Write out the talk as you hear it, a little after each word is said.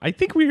I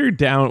think we are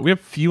down. We have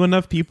few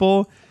enough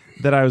people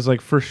that I was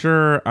like, for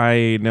sure,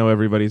 I know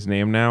everybody's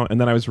name now. And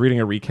then I was reading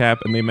a recap,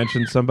 and they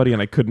mentioned somebody,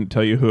 and I couldn't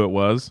tell you who it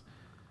was.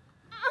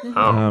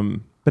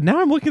 But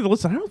now I'm looking at the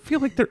list. I don't feel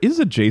like there is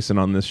a Jason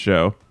on this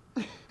show.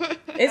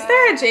 Is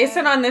there a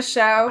Jason on this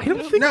show? I don't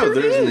think No,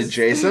 there isn't is. a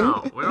Jason.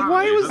 No,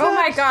 Why was that? Oh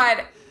my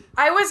god.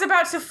 I was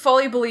about to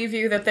fully believe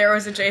you that there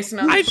was a Jason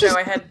on the show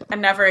I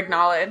never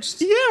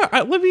acknowledged.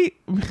 Yeah, let me...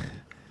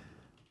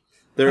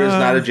 There is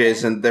not a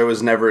Jason. There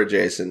was never a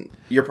Jason.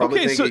 You're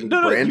probably thinking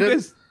Brandon? You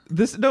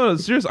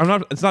guys, serious.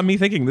 It's not me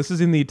thinking. This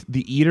is in the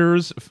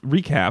Eaters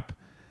recap.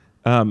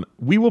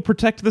 We will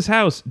protect this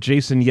house,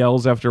 Jason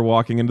yells after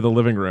walking into the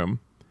living room.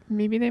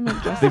 Maybe they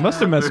meant Justin. They must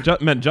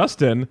have meant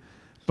Justin,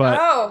 but...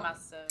 Oh.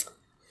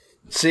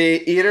 See,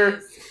 Eater,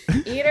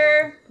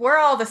 we're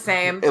all the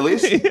same. at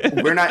least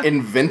we're not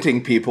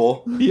inventing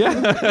people.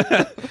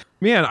 Yeah.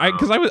 Man,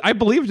 I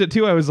believed it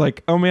too. I was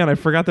like, oh man, I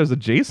forgot there's a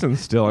Jason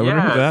still. I wonder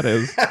who that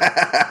is.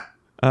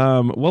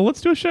 Well,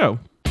 let's do a show.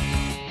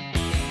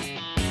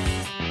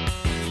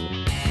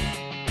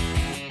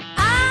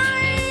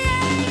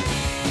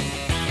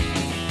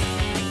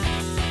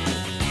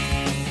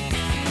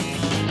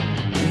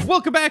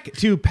 Welcome back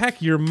to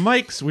Pack Your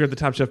Mics. We are the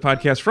Top Chef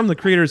podcast from the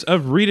creators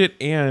of Read It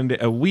and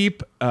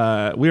Weep. We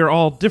are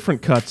all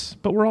different cuts,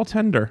 but we're all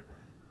tender.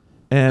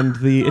 And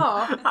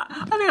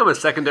I think I'm a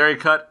secondary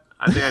cut.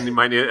 I think I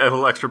might need a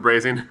little extra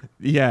braising.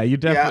 Yeah, you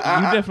definitely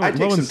I take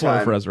low and some slow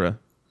time. for Ezra.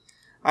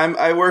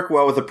 I work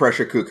well with a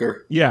pressure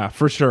cooker. Yeah,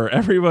 for sure.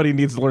 Everybody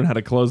needs to learn how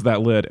to close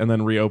that lid and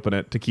then reopen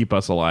it to keep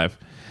us alive.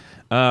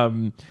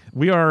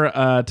 We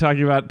are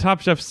talking about Top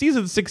Chef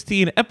Season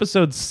 16,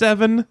 Episode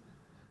 7,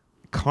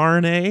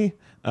 Carne.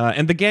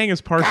 And the gang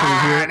is partially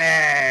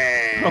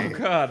here. Oh,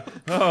 God.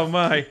 Oh,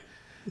 my.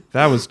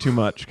 That was too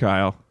much,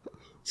 Kyle.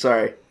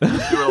 Sorry.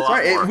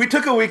 We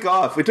took a week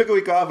off. And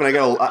I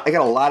got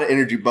a lot of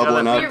energy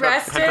bubbling You up.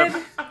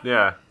 rested?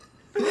 Yeah.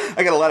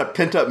 I got a lot of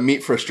pent up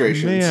meat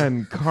frustrations.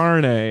 Man,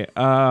 Carne.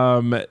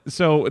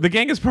 So the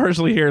gang is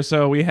partially here.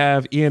 So we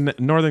have in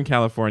Northern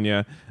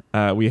California,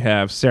 we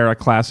have Sarah,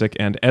 Classic,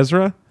 and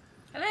Ezra.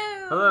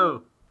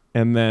 Hello.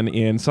 And then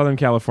in Southern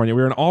California,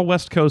 we're an all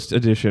West Coast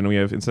edition. We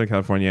have in Southern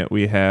California,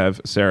 we have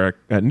Sarah,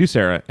 new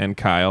Sarah, and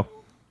Kyle.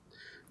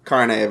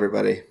 Carne,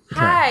 everybody.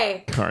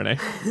 Hi. Carne.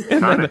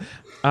 And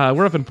then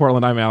we're up in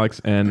Portland. I'm Alex,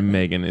 and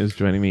Megan is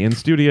joining me in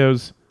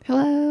studios.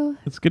 Hello.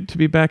 It's good to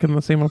be back in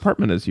the same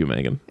apartment as you,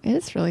 Megan.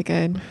 It's really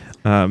good.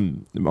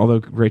 Although,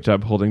 great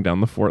job holding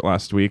down the fort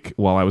last week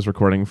while I was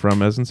recording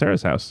from Ez and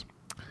Sarah's house.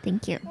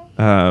 Thank you.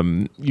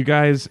 You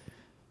guys,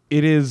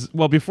 it is...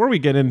 Well, before we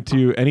get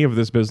into any of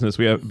this business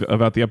we have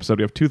about the episode,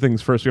 we have two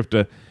things. First, we have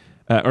to...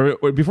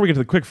 or before we get to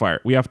the quickfire,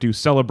 we have to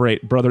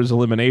celebrate Brothers'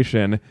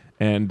 elimination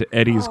and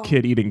Eddie's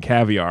kid eating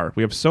caviar.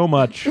 We have so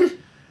much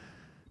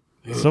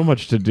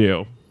to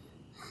do.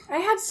 I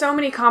had so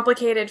many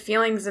complicated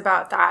feelings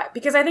about that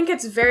because I think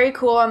it's very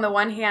cool on the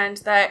one hand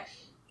that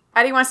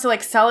Eddie wants to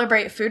like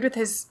celebrate food with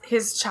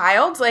his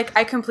child. Like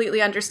I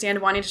completely understand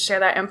wanting to share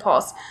that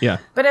impulse. Yeah.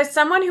 But as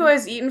someone who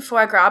has eaten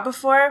foie gras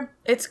before,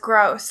 it's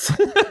gross.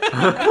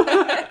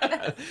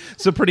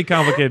 So pretty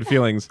complicated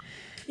feelings.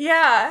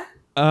 Yeah.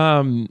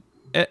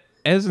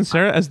 Ez and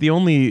Sarah, as the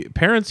only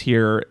parents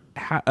here,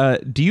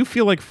 do you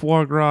feel like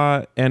foie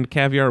gras and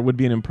caviar would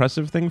be an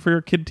impressive thing for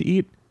your kid to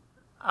eat?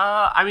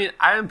 I mean,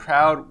 I am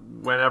proud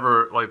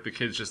whenever like the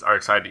kids just are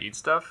excited to eat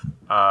stuff.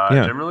 Yeah.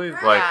 Generally,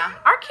 like Yeah,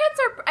 our kids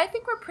are. I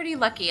think we're pretty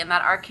lucky in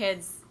that our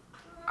kids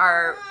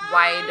are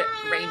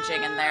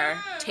wide-ranging in their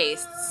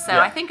tastes. So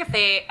Yeah. I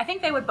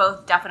think they would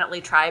both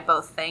definitely try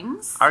both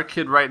things. our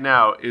kid right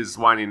now is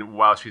whining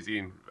while she's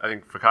eating. I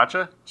think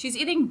focaccia. She's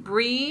eating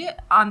brie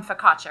on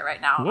focaccia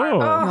right now. Whoa.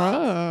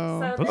 Oh.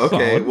 That's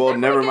Okay, solid. well,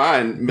 never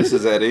mind,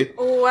 Mrs. Eddie.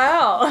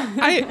 Well.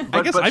 I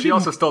guess But I she didn't-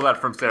 also stole that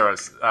from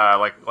Sarah's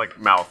like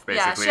mouth, Yeah,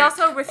 basically. she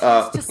also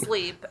refused to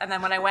sleep, and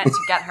then when I went to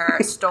get her,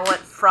 stole it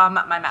from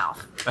my mouth.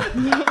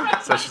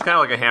 So she's kind of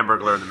like a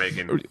hamburglar in the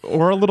making.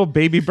 or a little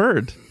baby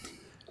bird.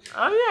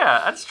 Oh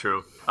yeah, that's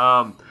true.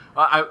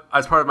 I,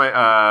 as part of my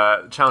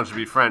challenge to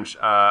be French,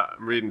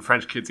 I'm reading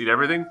French Kids Eat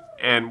Everything,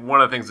 and one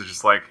of the things is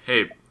just like,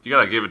 hey, you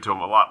gotta give it to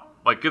them a lot.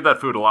 Like, give that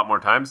food a lot more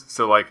times.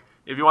 So like,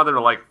 if you want them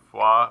to like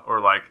foie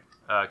or like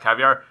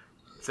caviar,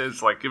 it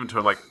says like give it to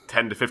them like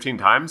 10 to 15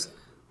 times,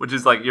 which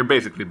is like you're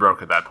basically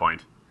broke at that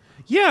point.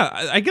 Yeah,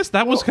 I guess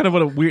that was kind of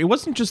what it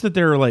wasn't just that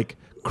they're like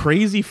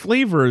crazy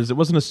flavors. It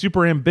wasn't a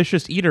super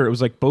ambitious eater. It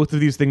was like both of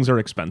these things are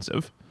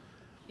expensive.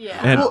 Yeah.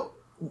 And Well,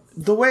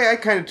 the way I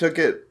kind of took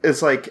it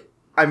is like,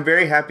 I'm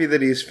very happy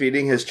that he's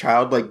feeding his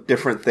child like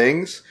different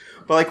things.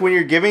 But like when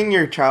you're giving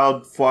your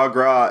child foie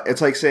gras,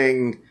 it's like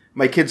saying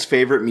my kid's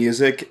favorite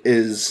music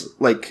is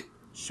like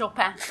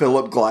Chopin.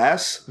 Philip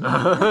Glass.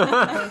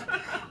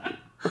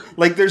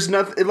 Like there's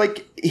nothing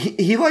like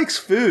he likes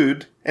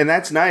food and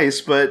that's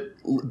nice, but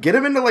get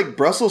him into like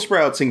Brussels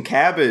sprouts and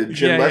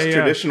cabbage and less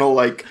traditional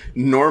like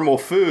normal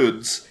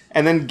foods,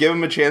 and then give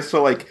him a chance to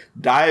like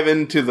dive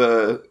into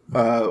the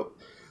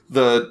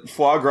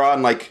foie gras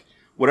and like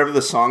whatever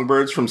the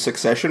songbirds from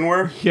Succession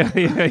were. Yeah.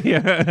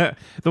 The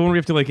one where you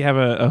have to like have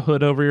a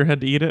hood over your head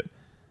to eat it.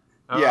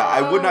 Yeah,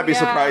 I would not be yeah.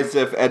 surprised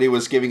if Eddie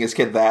was giving his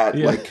kid that,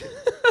 like,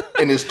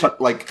 in his,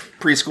 like,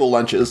 preschool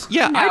lunches.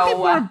 Yeah, I'd be No.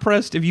 more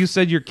impressed if you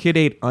said your kid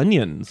ate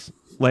onions.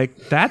 Like,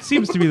 that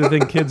seems to be the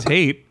thing kids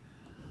hate.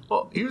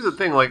 Well, here's the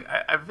thing. Like,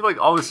 I feel like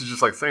all this is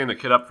just like setting the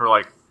kid up for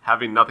like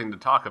having nothing to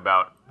talk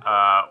about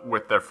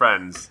with their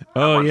friends. at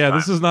Oh, yeah, lunchtime,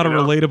 this is not a you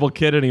know? relatable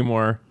kid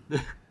anymore.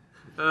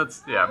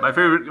 That's my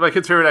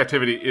kid's favorite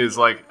activity is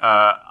like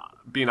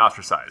being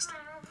ostracized.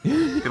 He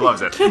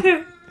loves it.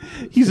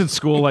 He's at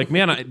school like,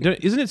 man,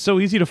 isn't it so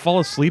easy to fall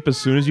asleep as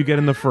soon as you get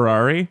in the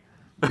Ferrari?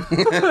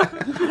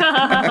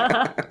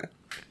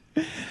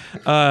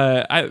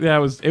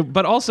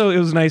 But also it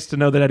was nice to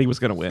know that Eddie was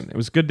going to win. It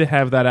was good to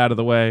have that out of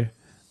the way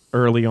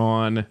early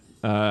on,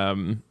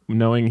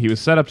 knowing he was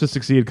set up to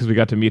succeed because we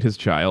got to meet his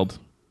child.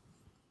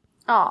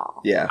 Oh.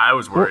 Yeah. I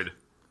was worried.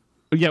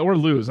 Yeah, or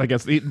lose, I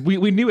guess. We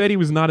knew Eddie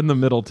was not in the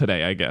middle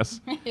today, I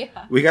guess.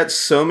 We got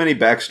so many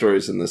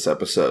backstories in this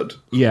episode.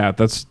 Yeah,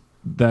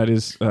 that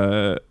is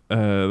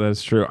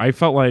true. I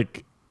felt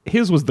like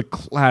his was the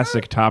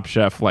classic Top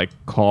Chef, like,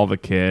 call the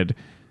kid.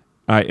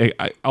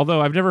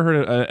 Although I've never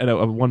heard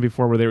a one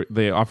before where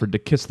they offered to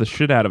kiss the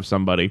shit out of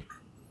somebody.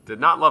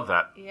 Did not love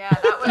that. Yeah,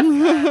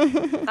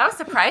 that was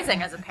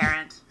surprising as a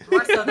parent,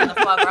 more so than the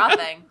foie gras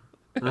thing.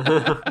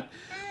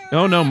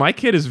 Oh no, my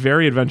kid is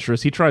very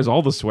adventurous. He tries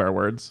all the swear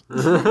words.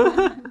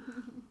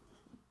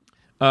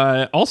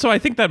 Also, I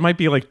think that might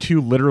be like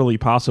too literally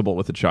possible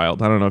with a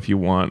child. I don't know if you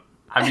want.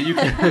 I mean, you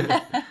can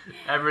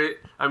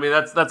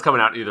that's coming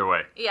out either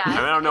way. Yeah,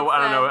 I don't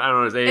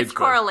know his age. It's but-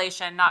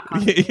 correlation, not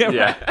causation.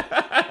 Yeah.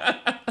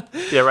 Yeah.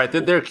 Yeah, right.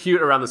 They're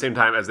cute around the same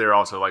time as they're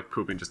also like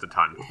pooping just a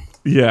ton.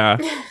 Yeah.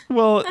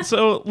 Well,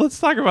 so let's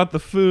talk about the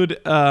food.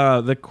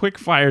 The quick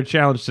fire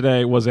challenge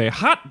today was a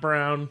hot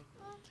brown.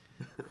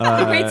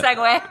 Great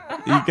segue.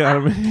 You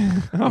got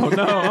him. Oh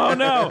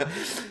no.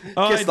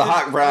 Oh, Kiss the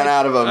hot brown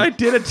out of him. I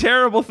did a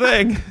terrible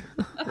thing.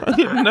 I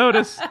didn't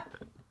notice.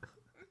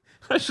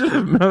 I should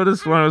have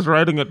noticed when I was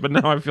writing it, but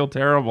now I feel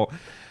terrible.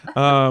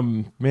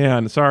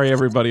 Man, sorry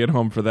everybody at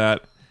home for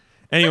that.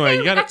 Anyway,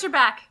 We got your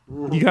back.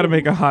 you got to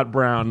make a hot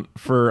brown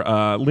for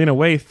Lena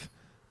Waithe,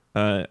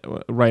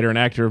 writer and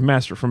actor of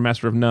Master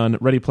of None,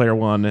 Ready Player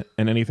One,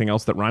 and anything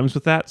else that rhymes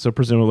with that. So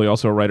presumably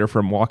also a writer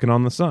from Walking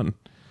on the Sun.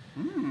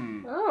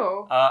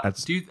 Oh. I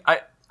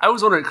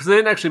was wondering because they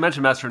didn't actually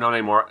mention Master of None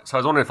anymore, so I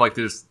was wondering if like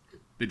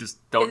they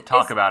just don't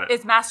talk about it.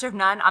 Is Master of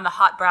None on the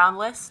hot brown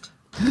list?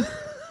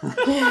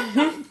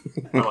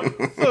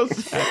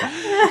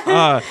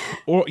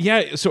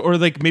 Or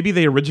like maybe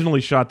they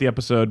originally shot the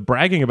episode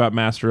bragging about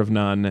Master of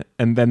None,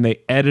 and then they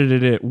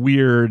edited it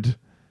weird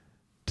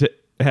to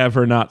have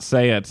her not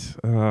say it.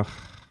 Ugh,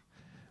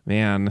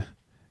 man,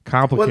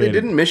 complicated. Well, they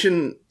didn't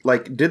mention,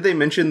 like, did they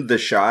mention The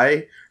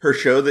Shy, her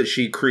show that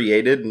she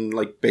created and,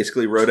 like,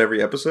 basically wrote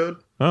every episode?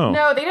 Oh,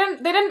 No, they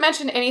didn't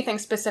mention anything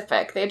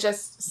specific. They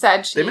just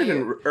said she. They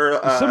mentioned,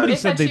 Somebody They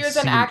said they'd she was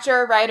an seen-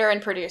 actor, writer,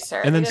 and producer.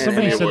 and then They didn't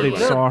somebody say said they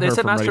anything. saw they her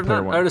said from Master Ready of Player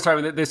None. One. Oh,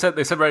 sorry,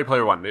 they said Ready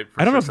Player One.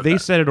 I don't know if they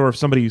said it or if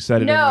somebody said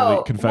it in the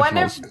No,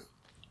 confessionals.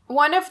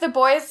 one of the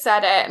boys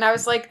said it, and I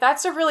was like,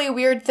 "That's a really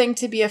weird thing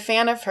to be a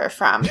fan of her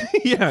from."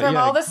 Yeah,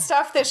 All the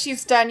stuff that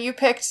she's done, you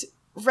picked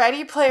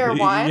Ready Player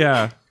One.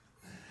 Yeah.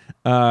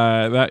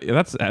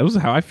 That was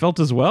how I felt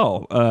as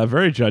well.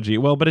 Very judgy.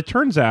 Well, but it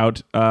turns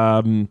out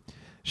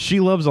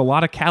she loves a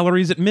lot of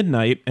calories at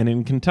midnight, and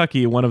in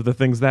Kentucky, one of the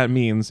things that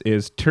means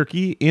is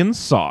turkey in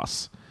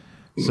sauce.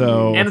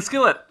 So And a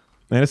skillet.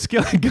 and a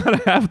skillet, gotta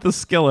have the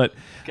skillet.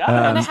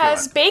 And it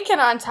has bacon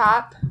on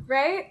top,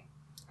 right?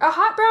 A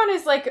hot brown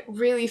is like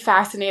really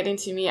fascinating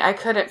to me. I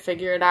couldn't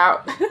figure it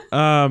out.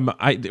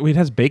 It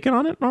has bacon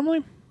on it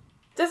normally.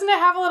 Doesn't it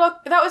have a little?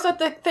 That was what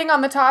the thing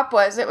on the top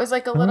was. It was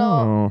like a little,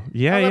 Oh,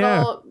 yeah, yeah.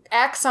 little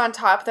X on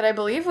top that I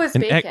believe was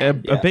An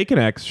bacon. a bacon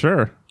X,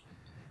 sure.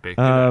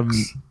 Bacon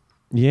eggs.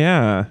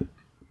 Yeah.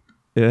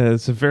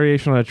 It's a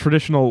variation on a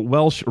traditional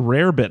Welsh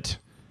rarebit.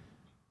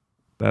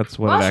 That's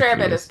what Welsh it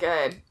actually rarebit is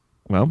good,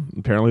 Well,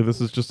 apparently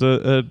this is just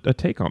a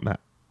take on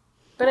that.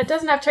 but it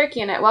doesn't have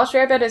turkey in it. Welsh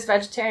rarebit is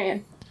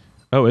vegetarian.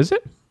 Oh, is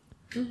it?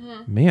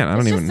 Mm-hmm. Man, I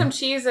don't It's even just some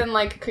cheese and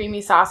like creamy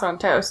sauce on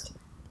toast.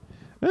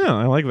 Yeah,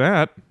 I like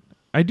that.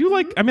 I do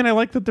like. I mean, I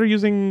like that they're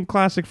using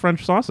classic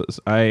French sauces.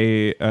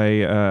 I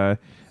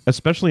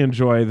especially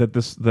enjoy that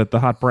the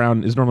hot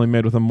brown is normally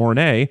made with a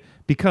Mornay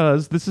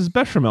because this is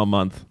bechamel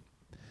month.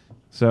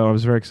 So I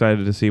was very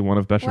excited to see one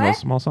of bechamel's What?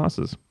 small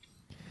sauces.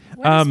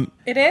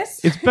 It is?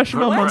 It's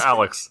bechamel Or month.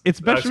 Alex. It's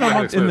bechamel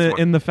Alex month in Smith's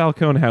one. the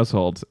Falcone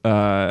household.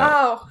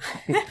 Oh.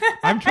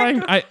 I'm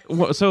trying.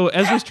 So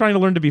Ezra's trying to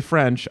learn to be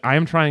French. I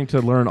am trying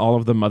to learn all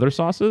of the mother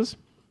sauces.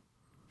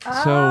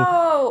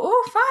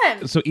 Oh,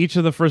 fun. So each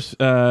of the first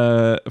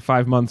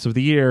 5 months of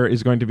the year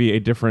is going to be a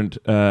different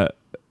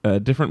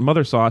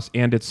mother sauce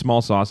and its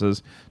small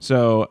sauces.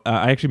 So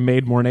I actually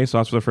made Mornay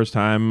sauce for the first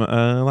time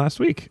last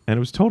week, and it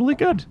was totally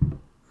good.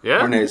 Yeah.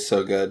 Mornay's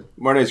so good.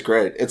 Mornay's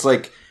great. It's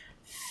like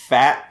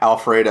fat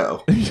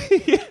Alfredo.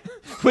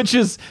 Which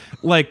is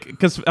like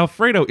because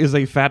Alfredo is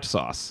a fat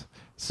sauce,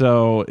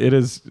 so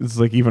it's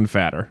like even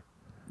fatter.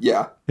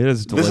 Yeah. It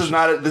is delicious.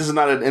 This is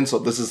not an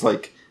insult. This is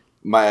like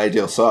my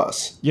ideal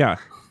sauce. Yeah.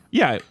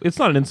 It's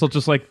not an insult.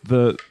 Just like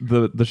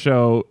the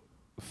show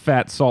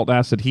Fat Salt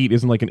Acid Heat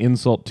isn't like an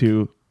insult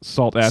to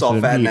salt acid Salt,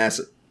 and fat, heat. and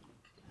acid.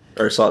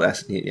 Or salt,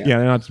 acid, heat, yeah. Yeah,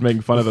 they're not just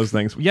making fun of those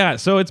things. Yeah,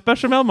 so it's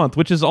bechamel month,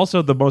 which is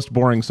also the most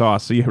boring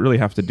sauce. So you really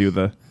have to do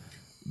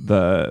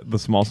the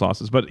small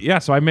sauces. But yeah,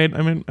 so I'm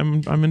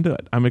into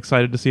it. I'm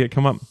excited to see it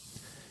come up.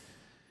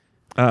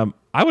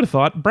 I would have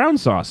thought brown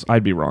sauce.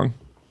 I'd be wrong.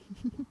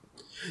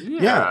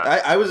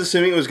 Yeah, I was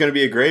assuming it was going to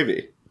be a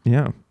gravy.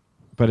 Yeah,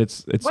 but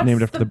it's What's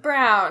named after the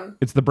brown?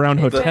 It's the Brown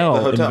Hotel,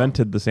 the hotel.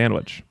 invented the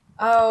sandwich.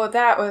 Oh,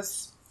 that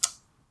was.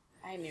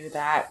 I knew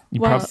that.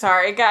 Well- I'm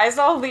sorry, guys.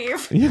 I'll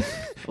leave. Yeah,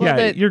 Well,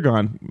 yeah, the- you're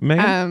gone,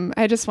 Megan.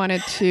 I just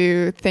wanted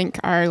to thank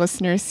our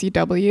listener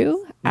CW,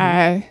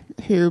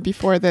 who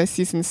before the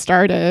season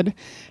started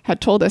had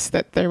told us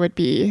that there would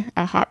be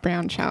a hot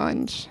brown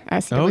challenge.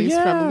 CW's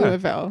yeah. from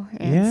Louisville,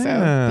 and so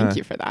Yeah. thank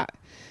you for that.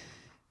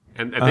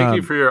 And thank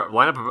you for your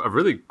lineup of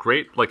really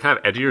great, like, kind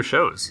of edgier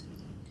shows.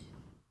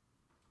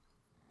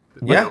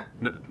 Yeah.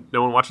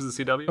 No one watches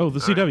the CW? Oh, the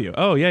CW.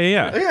 Oh, yeah.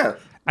 Yeah.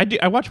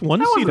 I watched one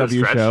wasn't a CW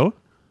stretch. show.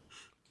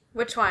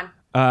 Which one?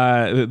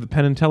 The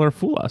Penn and Teller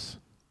Fool Us.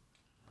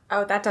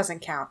 Oh, that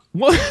doesn't count.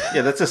 What?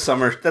 Yeah, that's a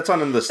summer. That's on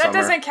in the summer. That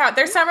doesn't count.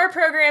 Their summer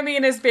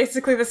programming is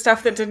basically the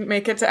stuff that didn't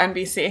make it to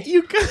NBC.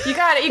 You got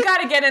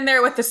to get in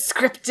there with the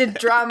scripted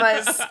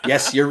dramas.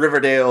 Yes, your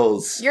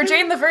Riverdales. Your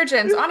Jane the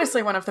Virgin's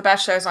honestly one of the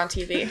best shows on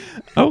TV.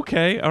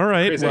 Okay, all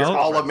right. Crazy. They're Well,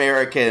 all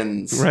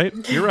Americans. right.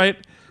 You're right.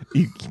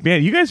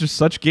 Man, you guys are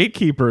such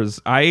gatekeepers.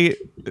 I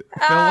feel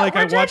like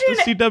I We're watched a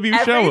judging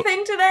CW show.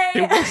 everything today.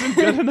 It wasn't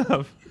good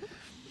enough.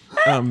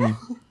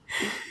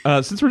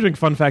 Since we're doing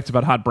fun facts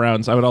about hot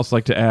browns, I would also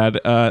like to add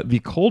the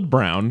cold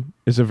brown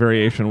is a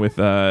variation with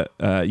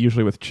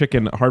usually with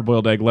chicken,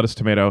 hard-boiled egg, lettuce,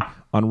 tomato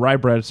on rye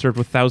bread served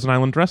with Thousand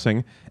Island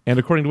dressing, and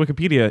according to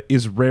Wikipedia,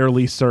 is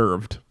rarely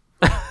served.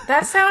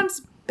 That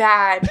sounds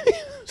bad.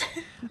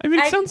 I mean,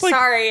 it I'm sounds like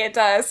sorry, it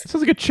does.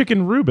 sounds like a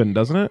chicken Reuben,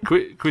 doesn't it?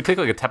 Can we take,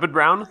 like, a tepid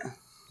brown?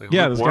 Like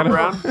Yeah, a there's warm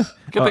gotta- brown?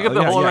 You can think of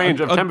the whole range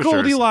of a temperatures.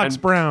 Goldilocks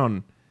and-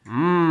 brown.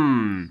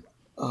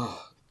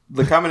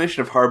 The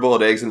combination of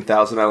hard-boiled eggs and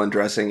Thousand Island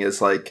dressing is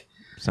like,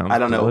 Sounds I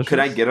don't know. delicious. Could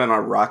I get on a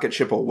rocket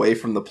ship away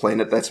from the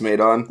planet that's made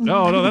on?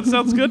 No, that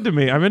sounds good to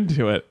me. I'm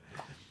into it.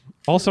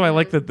 Also, I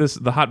like that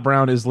the hot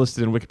brown is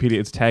listed in Wikipedia.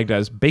 It's tagged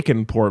as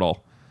bacon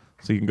portal,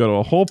 so you can go to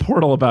a whole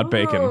portal about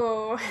bacon.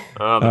 Ooh.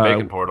 Oh, the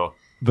bacon portal.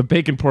 The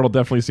bacon portal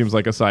definitely seems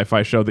like a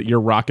sci-fi show that your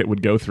rocket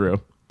would go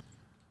through.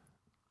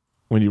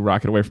 When you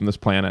rocket away from this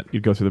planet,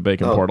 you'd go through the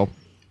bacon portal.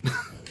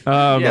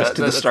 Yeah, Yes,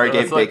 to the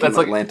Stargate Bacon that's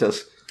like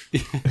Atlantis.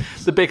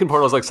 the bacon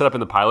portal is like set up in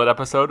the pilot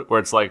episode where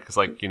it's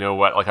like you know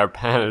what, like our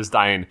planet is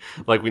dying,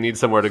 like we need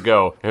somewhere to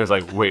go, and it's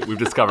like, wait, we've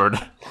discovered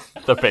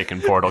the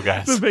bacon portal,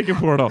 guys. The bacon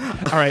portal.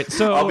 All right,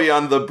 so I'll be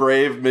on the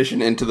brave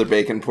mission into the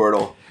Bacon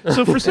Portal.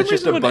 so for some It's just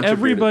reason, a when bunch of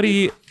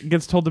everybody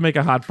gets told to make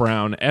a hot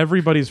brown,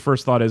 everybody's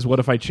first thought is, what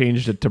if I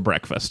changed it to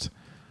breakfast?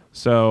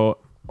 So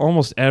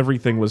almost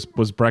everything was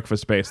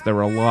breakfast based. There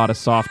were a lot of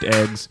soft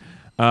eggs.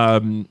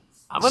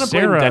 I'm gonna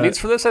Sarah- blame Denny's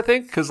for this, I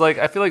think, because like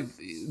I feel like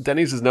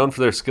Denny's is known for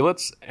their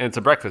skillets, and it's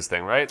a breakfast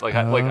thing, right? Like,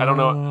 I don't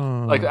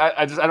know, like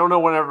I don't know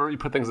whenever you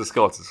put things in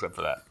skillets except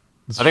for that.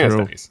 I think true. that's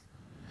Denny's.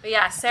 But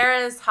yeah,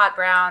 Sarah's hot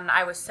brown,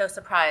 I was so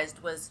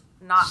surprised, was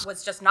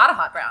just not a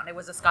hot brown. It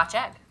was a Scotch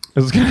egg.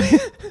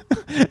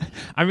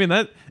 I mean,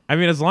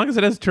 as long as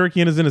it has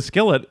turkey and is in a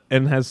skillet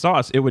and has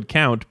sauce, it would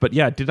count. But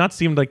yeah, it did not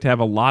seem like to have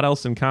a lot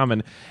else in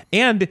common.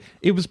 And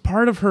it was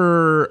part of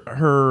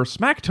her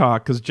smack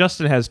talk because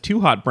Justin has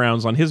 2 hot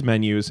browns on his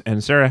menus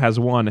and Sarah has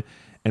 1.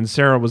 And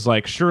Sarah was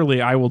like,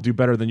 "Surely I will do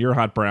better than your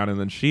hot brown," and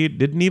then she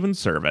didn't even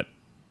serve it.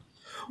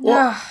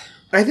 Well,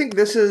 I think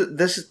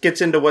this gets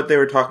into what they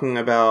were talking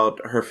about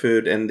her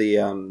food and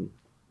the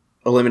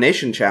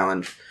elimination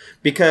challenge,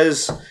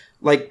 because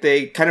like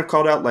they kind of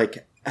called out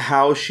like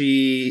how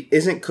she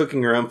isn't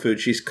cooking her own food,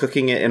 she's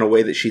cooking it in a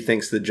way that she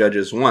thinks the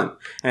judges want.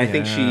 And I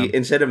think she,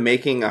 instead of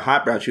making a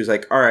hot brown, she was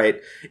like, all right,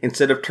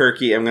 instead of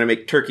turkey, I'm going to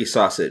make turkey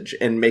sausage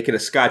and make it a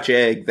Scotch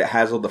egg that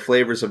has all the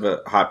flavors of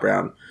a hot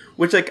brown,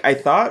 which like I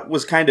thought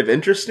was kind of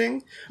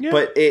interesting,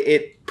 but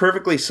it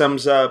perfectly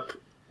sums up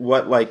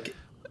what like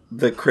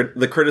the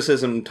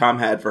criticism Tom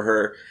had for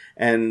her,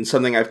 and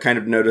something I've kind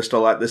of noticed a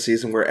lot this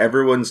season where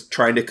everyone's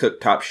trying to cook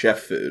Top Chef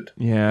food.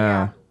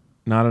 Yeah.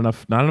 Not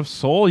enough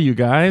soul, you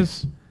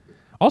guys.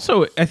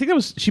 Also, I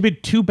think she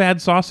made 2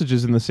 bad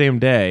sausages in the same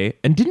day.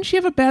 And didn't she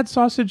have a bad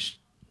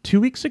sausage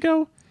 2 weeks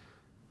ago?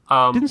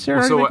 Didn't Sarah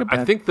already make a bad...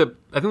 I think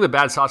the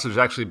bad sausage is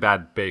actually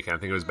bad bacon. I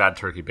think it was bad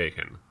turkey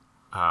bacon.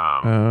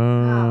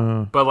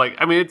 But like,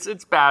 I mean,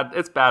 it's bad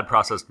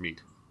processed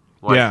meat.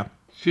 Like, Yeah.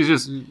 She's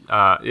just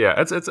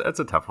it's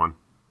a tough one.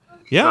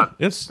 Yeah,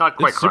 It's not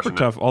quite super crushing it.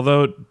 tough.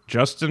 Although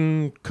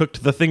Justin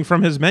cooked the thing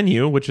from his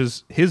menu, which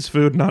is his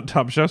food, not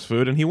Top Chef's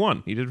food, and he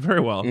won. He did very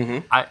well.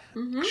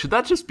 Should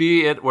that just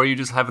be it, where you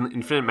just have an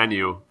infinite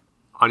menu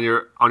on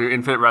your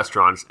infinite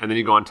restaurants, and then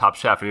you go on Top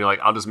Chef, and you're like,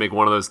 I'll just make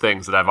one of those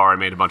things that I've already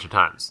made a bunch of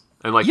times,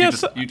 and like Yeah, you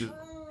just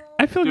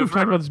I feel like do it we've talked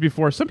forever. about this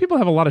before. Some people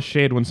have a lot of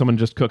shade when someone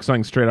just cooks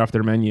something straight off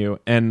their menu,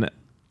 and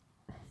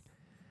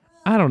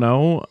I don't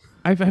know.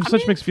 I have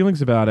such mixed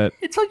feelings about it.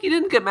 It's like you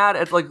didn't get mad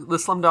at like the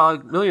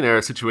Slumdog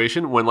Millionaire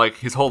situation when like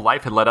his whole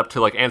life had led up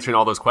to like answering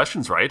all those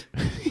questions, right?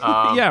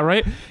 Yeah,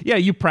 right? Yeah,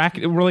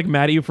 we're like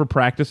mad at you for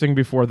practicing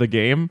before the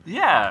game.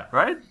 Yeah,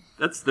 right.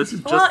 This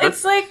is just Well,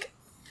 it's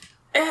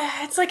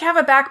like have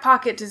a back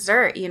pocket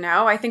dessert, you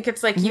know? I think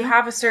it's like you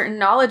have a certain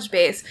knowledge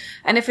base,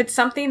 and if it's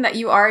something that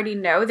you already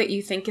know that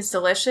you think is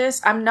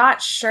delicious, I'm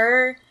not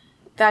sure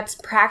that's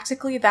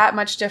practically that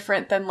much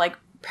different than like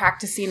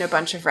practicing a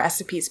bunch of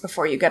recipes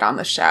before you get on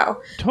the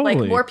show. Totally.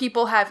 Like more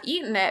people have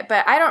eaten it,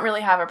 but I don't really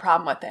have a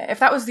problem with it. If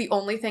that was the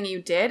only thing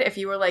you did, if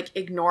you were like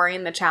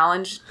ignoring the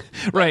challenge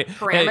Right.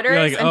 parameters You're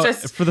like, and "Oh,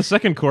 just for the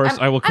second course,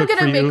 I will I'm cook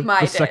gonna for you make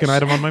my the second dish."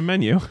 item on my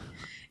menu.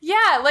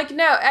 Yeah, like,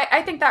 no,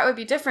 I think that would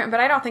be different, but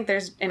I don't think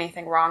there's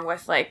anything wrong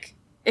with, like,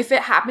 if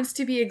it happens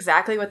to be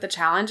exactly what the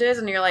challenge is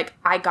and you're like,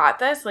 I got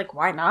this, like,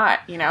 why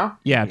not, you know?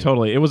 Yeah,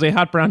 totally. It was a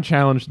hot brown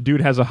challenge.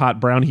 Dude has a hot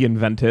brown he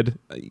invented.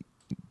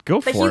 Go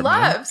That for he it, man.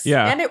 loves.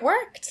 Yeah. And it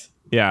worked.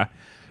 Yeah.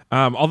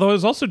 Although it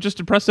was also just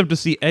impressive to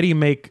see Eddie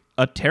make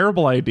a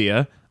terrible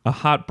idea, a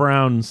hot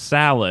brown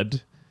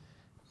salad,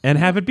 and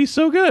have it be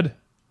so good.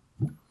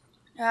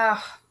 Ugh.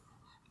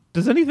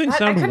 Does anything I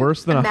sound couldn't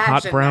worse than a hot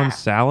imagine brown that.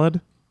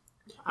 salad?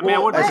 I mean, I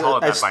wouldn't call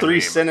it that as by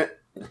three name.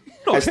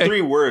 as Okay.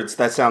 3 words,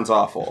 that sounds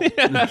awful.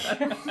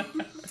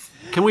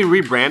 Can we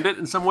rebrand it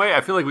in some way?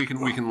 I feel like we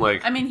can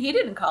like. I mean, he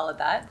didn't call it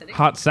that, did he?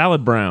 Hot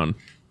salad brown.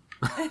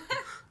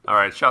 All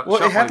right, Well,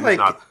 it had, shuffling is like-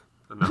 not.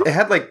 No. It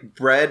had like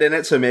bread in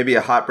it, so maybe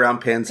a hot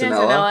brown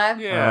panzanella. Panzanella.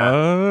 Yeah.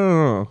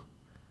 Oh.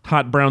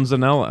 Hot brown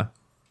zanella.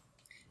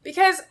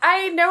 Because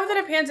I know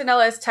that a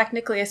panzanella is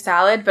technically a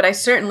salad, but I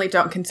certainly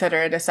don't consider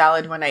it a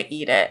salad when I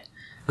eat it.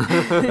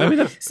 I mean,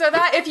 that's- So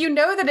that if you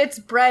know that it's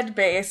bread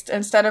based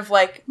instead of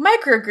like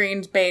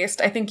microgreens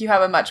based, I think you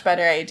have a much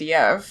better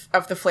idea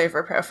of the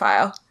flavor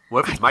profile.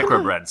 What if it's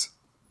microbreads?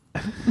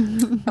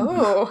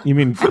 Oh, you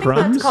mean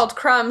crumbs? that's called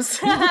crumbs.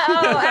 Oh,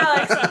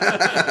 Alex.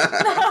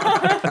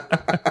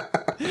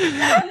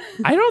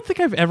 I don't think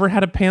I've ever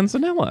had a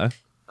panzanella.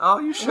 Oh,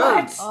 you should.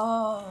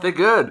 What? They're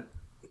good.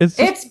 It's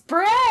just It's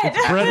bread.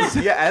 bread.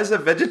 Yeah, as a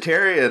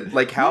vegetarian,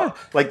 like how,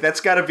 like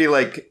that's got to be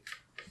like.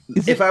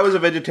 Is If it- I was a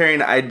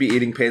vegetarian, I'd be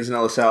eating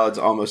panzanella salads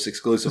almost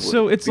exclusively.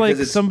 So it's like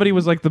because somebody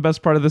was like, the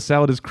best part of the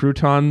salad is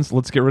croutons.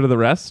 Let's get rid of the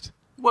rest.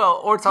 Well,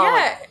 or it's all Yeah.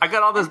 like, I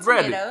got all this And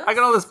bread. tomatoes. I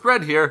got all this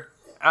bread here.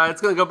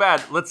 It's gonna go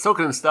bad. Let's soak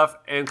it in stuff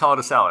and call it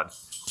a salad.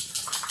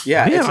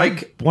 Yeah, Man, it's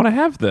like I want to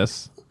have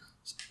this.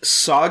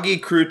 soggy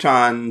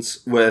croutons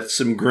with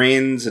some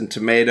greens and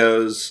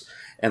tomatoes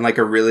and like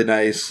a really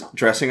nice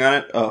dressing on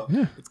it. Oh,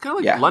 It's kind of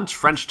like Yeah. lunch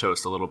French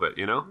toast a little bit,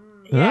 you know?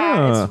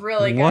 Yeah, it's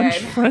really good. Lunch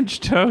French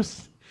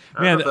toast.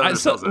 Man, know if that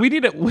so undersells it. we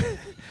need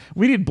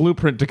we need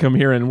Blueprint to come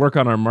here and work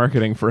on our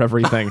marketing for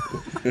everything.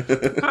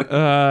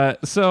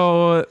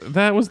 So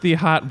that was the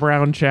hot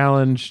brown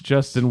challenge.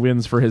 Justin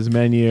wins for his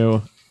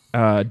menu.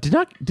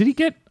 Did he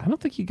get? I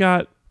don't think he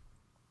got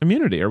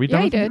immunity. Are we done?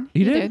 he with did. He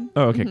He did. did.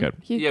 Oh, okay, good.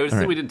 He- Yeah, we just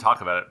think we didn't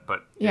talk about it,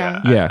 but Yeah.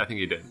 Yeah. I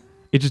think he did.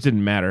 It just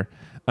didn't matter.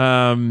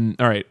 All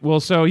right. Well,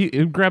 so he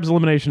grabs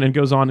elimination and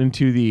goes on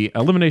into the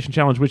elimination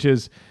challenge, which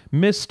is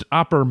missed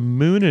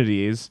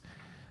opportunities.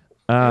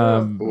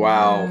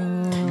 wow.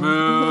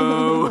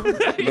 Moo.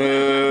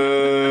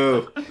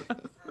 Boo.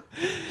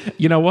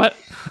 You know what?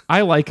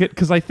 I like it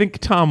because I think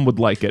Tom would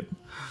like it.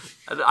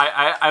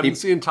 I'm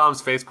seeing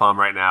Tom's facepalm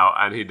right now,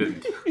 and he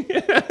didn't.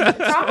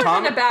 Tom was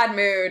in a bad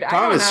mood. I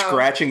Tom don't is know.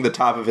 scratching the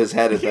top of his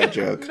head at that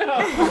joke.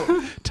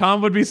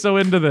 Tom would be so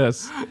into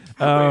this.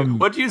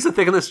 What do you used to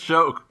think of this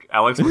joke,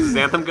 Alex? Was it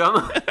xanthan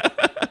gum?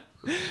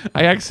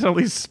 I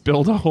accidentally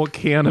spilled a whole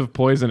can of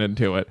poison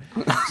into it.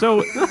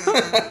 So,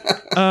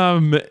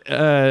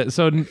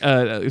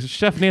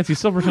 Chef Nancy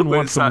Silverton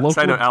wants some local.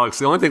 Side note, Alex.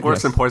 The only thing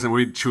worse than poison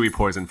would be chewy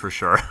poison for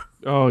sure.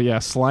 Oh yeah,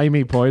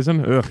 slimy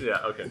poison. Ugh. Yeah.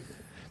 Okay.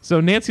 So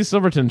Nancy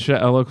Silverton,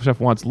 a local chef,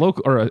 wants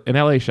local, or an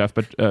LA chef,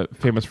 but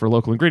famous for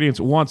local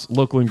ingredients, wants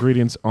local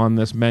ingredients on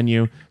this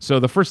menu. So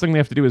the first thing they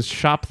have to do is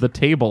shop the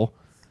table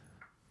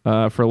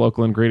for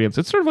local ingredients.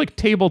 It's sort of like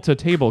table to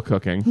table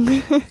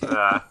cooking.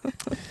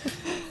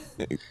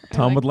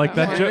 Tom would like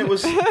that And joke. it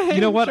was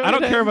You know what? I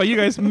don't care about you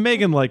guys.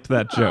 Megan liked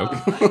that joke.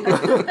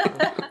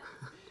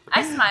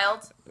 I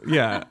smiled.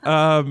 Yeah.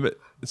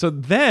 So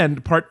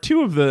then part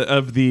 2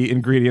 of the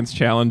ingredients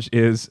challenge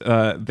is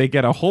they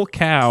get a whole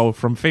cow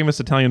from famous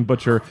Italian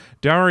butcher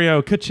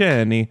Dario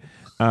Cecchini.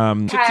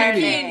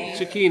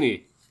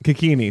 Cicchini.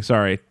 Cecchini,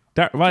 sorry.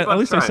 Well, at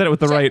least I said it with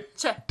the right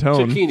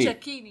tone. Cicchini.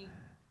 Zucchini.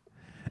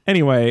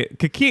 Anyway,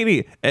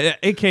 Cecchini,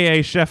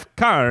 a.k.a. Chef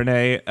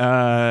Carne,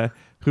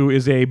 who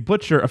is a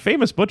butcher, a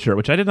famous butcher,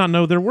 which I did not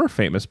know there were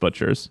famous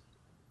butchers.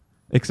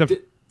 Except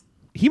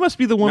he must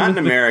be the one not with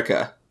in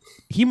America.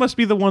 he must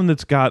be the one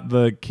that's got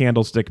the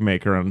candlestick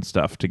maker and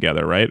stuff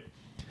together, right?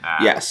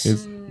 Yes.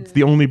 It's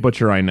the only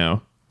butcher I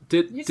know.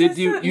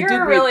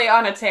 You're really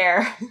on a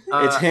tear.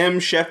 It's him,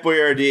 Chef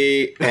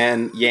Boyardee,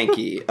 and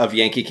Yankee of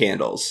Yankee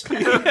Candles.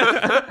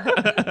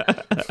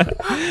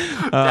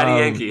 Daddy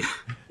Yankee.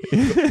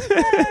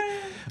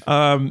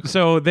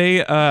 So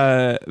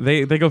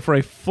they go for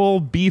a full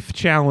beef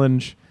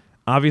challenge.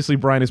 Obviously,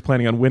 Brian is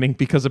planning on winning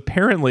because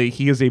apparently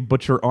he is a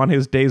butcher on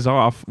his days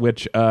off.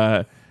 Which,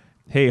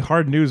 hey,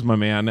 hard news, my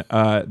man.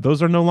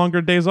 Those are no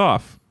longer days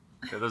off.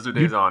 Yeah, those are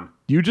days on.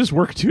 You just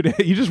work 2 days.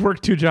 You just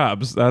work 2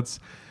 jobs. That's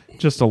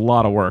just a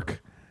lot of work.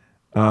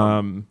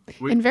 And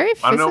very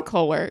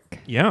physical work.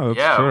 Yeah,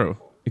 that's true.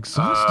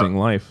 Exhausting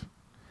life.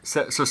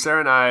 So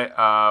Sarah and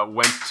I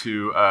went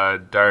to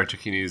Dario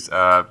Cecchini's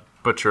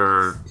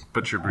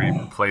butchery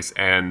place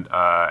and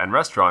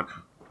restaurant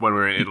when we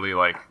were in Italy.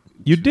 Like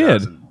you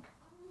did.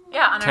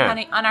 Yeah,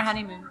 on our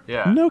honeymoon.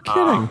 Yeah. No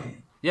kidding.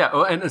 Yeah,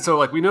 well, and so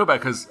like we know about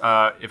because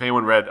if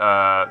anyone read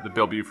the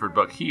Bill Buford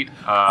book Heat.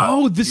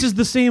 This is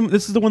the same.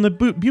 This is the one that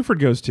Buford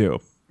goes to.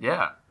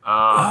 Yeah.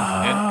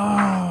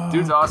 And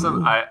dude's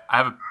awesome. I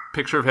have a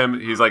picture of him.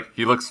 He's like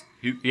he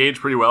aged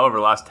pretty well over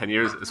the last 10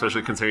 years,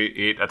 especially considering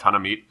he ate a ton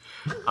of meat.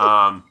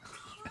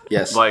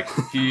 Yes. Like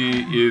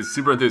he is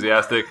super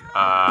enthusiastic.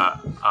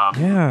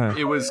 Yeah.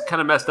 It was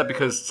kind of messed up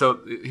because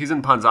he's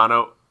in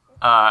Panzano.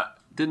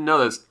 Didn't know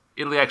this.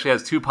 Italy actually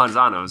has 2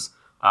 Panzanos.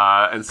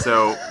 And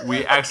so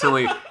we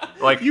accidentally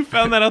You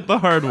found that out the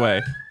hard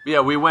way. Yeah,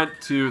 we went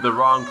to the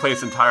wrong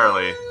place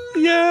entirely.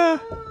 Yeah.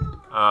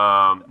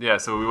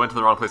 So we went to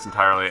the wrong place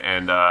entirely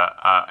and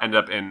ended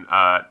up in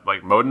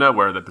Modena,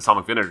 where the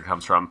balsamic vinegar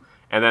comes from.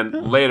 And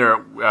then later,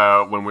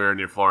 when we were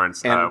near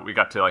Florence, we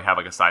got to have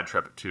a side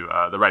trip to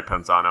the right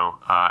Panzano,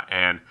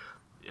 and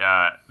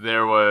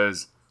there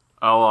was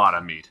a lot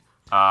of meat.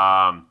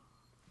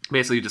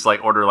 Basically, you just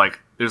order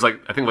there's I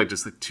think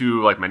just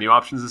 2 menu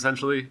options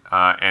essentially,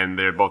 and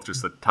they're both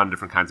just a ton of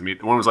different kinds of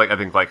meat. One was I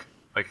think you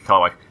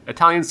call it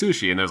Italian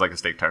sushi, and there's a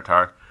steak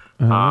tartare.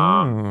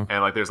 And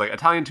there's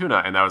Italian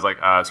tuna, and that was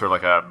sort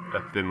of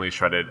a thinly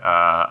shredded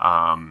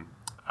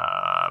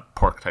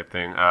pork type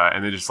thing,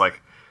 and then just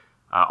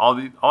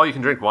all you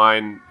can drink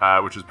wine,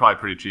 which is probably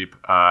pretty cheap,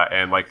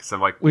 and some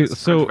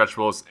crunchy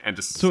vegetables and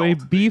just so salt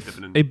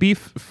a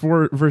beef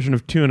version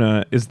of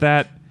tuna, is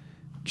that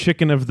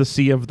chicken of the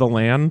sea of the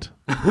land?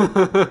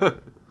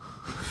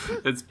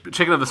 It's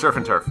chicken of the surf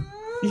and turf.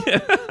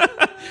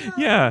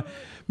 Yeah.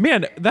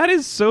 Man, that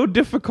is so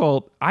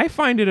difficult. I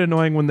find it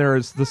annoying when there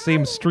is the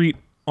same street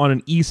on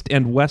an east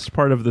and west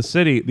part of the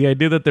city. The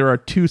idea that there are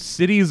 2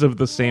 cities of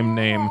the same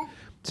name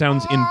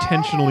sounds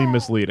intentionally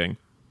misleading.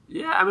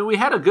 Yeah, I mean, we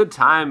had a good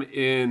time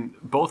in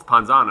both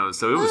Panzanos,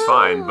 so it was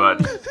fine, but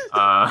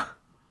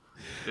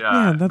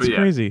yeah, that's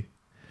crazy.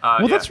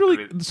 That's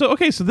really so.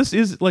 Okay, so this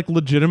is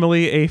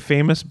legitimately a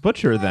famous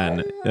butcher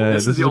then.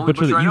 This is the only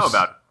butcher I know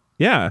about.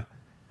 Yeah,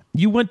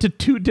 you went to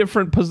 2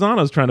 different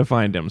Panzanos trying to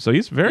find him, so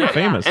he's very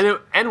famous. And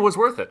it was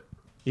worth it.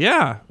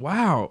 Yeah.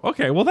 Wow.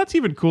 Okay. Well, that's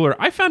even cooler.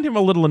 I found him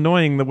a little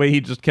annoying the way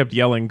he just kept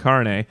yelling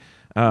 "carne."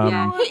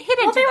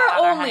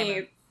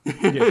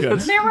 He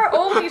didn't. They were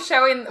only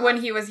showing when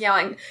he was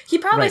yelling. He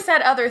probably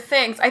said other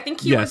things. I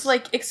think he was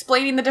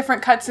explaining the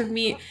different cuts of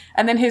meat,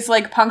 and then his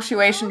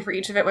punctuation for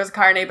each of it was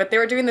carne. But they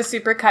were doing the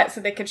super cut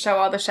so they could show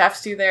all the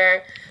chefs do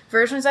their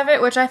versions of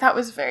it, which I thought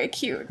was very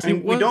cute.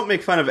 We don't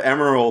make fun of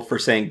Emerald for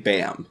saying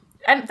 "bam,"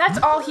 and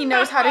that's all he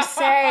knows how to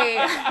say.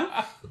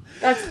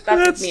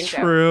 That's mean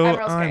true.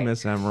 Emerald's I great.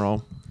 miss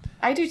Emerald.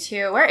 I do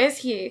too. Where is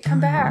he?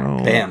 Come back.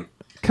 Oh. Bam.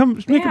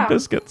 Come make him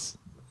biscuits.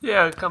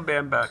 Yeah, come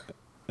Bam back.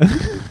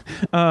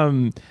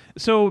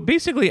 So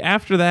basically,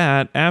 after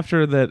that,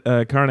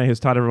 Carne has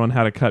taught everyone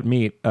how to cut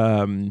meat,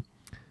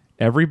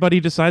 everybody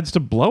decides to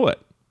blow it.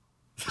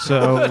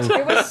 So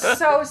it was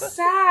so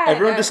sad.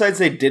 Everyone decides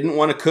they didn't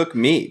want to cook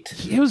meat.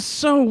 It was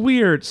so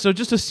weird. So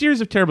just a series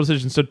of terrible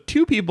decisions. So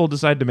 2 people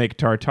decide to make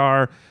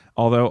tartare,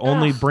 although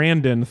only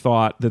Brandon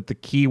thought that the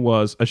key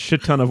was a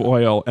shit ton of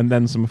oil and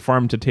then some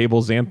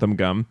farm-to-table xanthan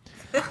gum.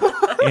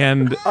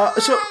 And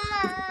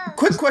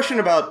quick question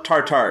about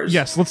tartars.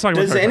 Yes, let's talk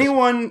about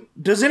tartars.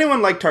 Does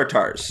anyone like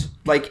tartars?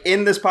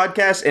 In this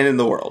podcast and in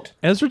the world?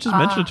 Ezra just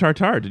mentioned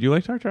tartare. Did you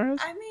like tartare?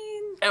 I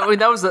mean,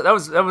 that was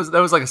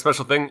a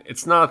special thing.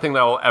 It's not a thing that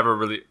I'll ever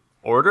really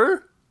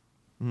order.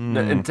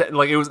 That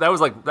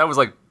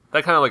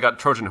kind of got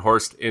Trojan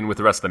horsed in with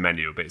the rest of the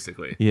menu,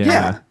 basically.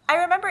 Yeah. I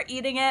remember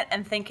eating it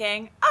and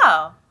thinking,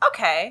 oh,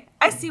 okay,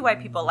 I see why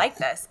people like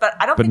this, but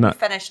I don't think we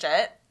finished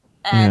it,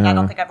 and I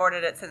don't think I've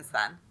ordered it since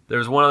then. There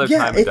was one other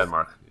time in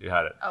Denmark you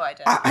had it. Oh, I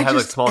did. I had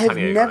just small have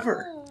tiny egg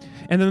never.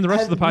 And then the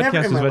rest of the I've never podcast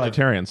in is my life.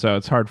 vegetarian, so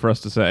it's hard for us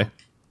to say.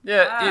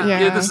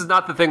 This is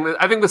not the thing.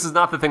 I think this is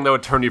not the thing that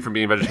would turn you from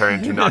being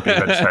vegetarian to not being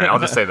vegetarian. I'll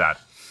just say that.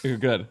 You're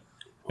good.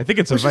 I think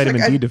it's a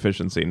vitamin D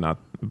deficiency,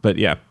 but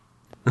yeah.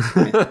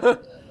 I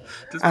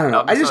don't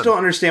know. I just don't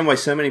understand why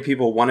so many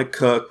people want to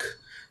cook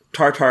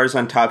tartars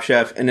on Top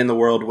Chef and in the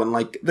world when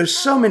there's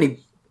so many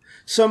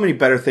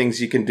better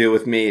things you can do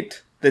with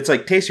meat that's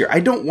tastier. I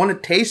don't want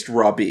to taste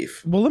raw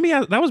beef. Well, let me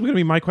ask, that was going to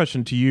be my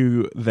question to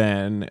you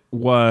then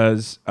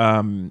was,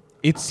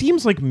 it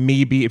seems like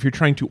maybe if you're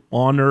trying to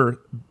honor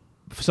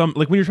some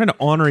like when you're trying to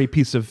honor a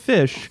piece of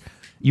fish,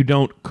 you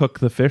don't cook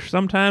the fish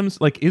sometimes.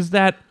 Like, is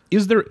there?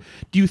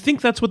 Do you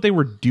think that's what they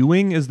were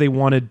doing? Is they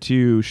wanted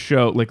to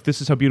show like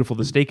this is how beautiful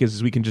the steak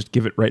is we can just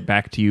give it right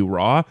back to you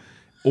raw,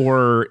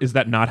 or is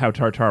that not how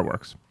tartare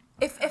works?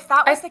 If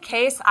that was the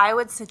case, I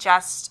would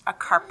suggest a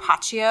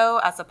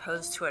carpaccio as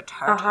opposed to a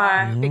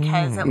tartare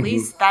because at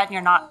least then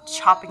you're not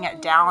chopping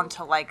it down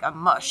to like a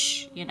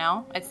mush, you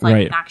know? It's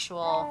like an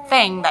actual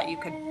thing that you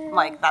could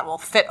like that will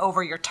fit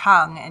over your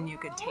tongue and you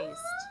could taste.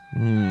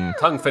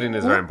 Tongue fitting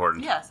is very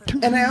important. Yes.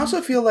 And I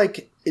also feel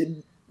like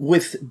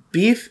with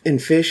beef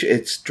and fish,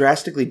 it's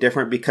drastically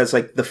different because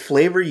like the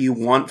flavor you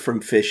want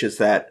from fish is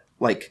that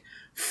like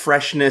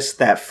freshness,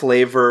 that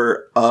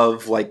flavor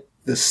of like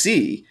the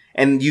sea.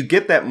 And you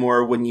get that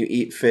more when you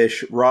eat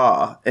fish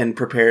raw and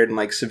prepared in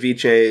like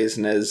ceviches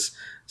and as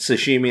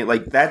sashimi.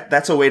 Like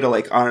that's a way to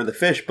like honor the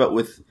fish. But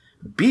with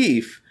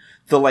beef,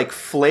 the like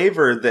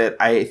flavor that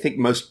I think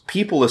most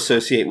people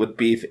associate with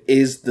beef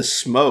is the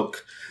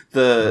smoke,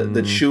 the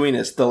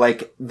chewiness, the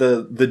like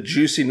the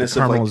juiciness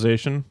of like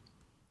caramelization.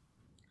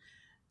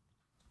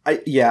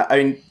 I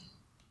mean,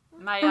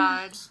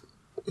 Maillard.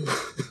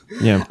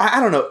 Yeah, I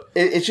don't know.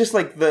 It's just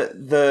like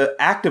the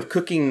act of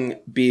cooking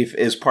beef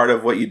is part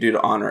of what you do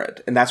to honor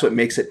it, and that's what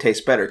makes it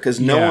taste better. Because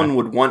no one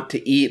would want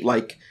to eat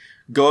like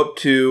go up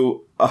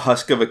to a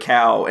husk of a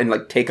cow and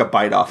like take a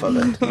bite off of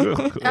it.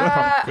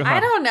 I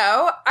don't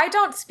know. I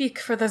don't speak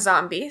for the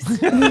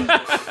zombies.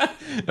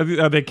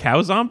 Are they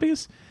cow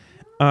zombies?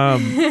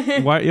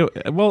 Why?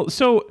 Well,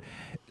 so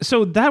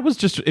that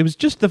was it was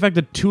just the fact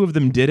that two of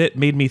them did it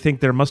made me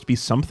think there must be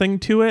something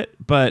to it,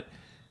 but.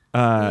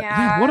 Well,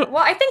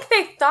 I think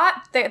they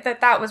thought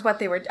that was what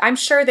they were. I'm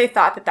sure they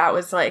thought that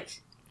was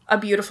like a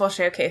beautiful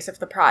showcase of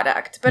the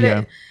product, but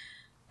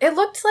it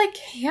looked like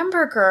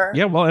hamburger.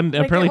 Yeah, well, and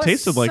like, apparently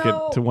tasted like it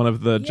to one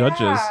of the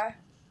judges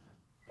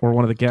or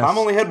one of the guests. Tom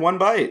only had one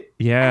bite.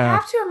 Yeah, I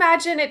have to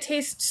imagine it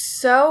tastes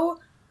so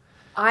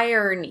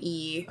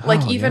iron-y,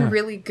 like even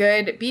really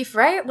good beef,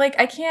 right? Like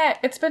I can't.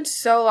 It's been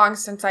so long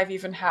since I've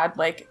even had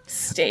like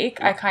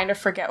steak. I kind of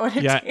forget what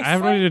it tastes like. Yeah, I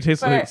haven't really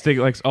tasted like steak.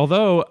 Like,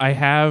 although I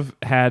have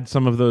had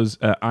some of those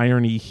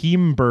irony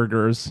heme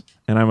burgers,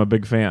 and I'm a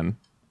big fan.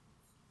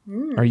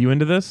 Are you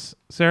into this,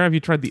 Sarah? Have you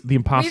tried the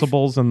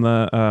Impossibles and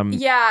the?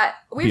 Yeah,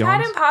 we've Beyonds?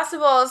 had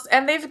Impossibles,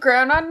 and they've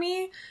grown on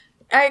me.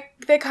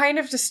 They kind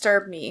of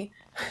disturb me.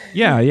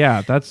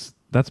 Yeah, that's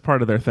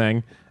part of their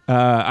thing.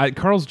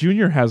 Carl's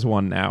Jr. has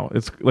one now.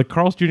 It's like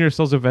Carl's Jr.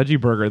 sells a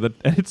veggie burger that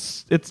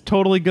it's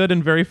totally good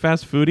and very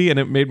fast foody, and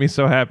it made me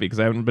so happy because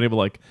I haven't been able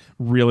to like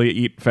really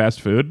eat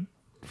fast food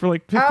for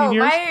like 15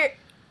 years.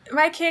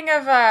 My king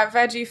of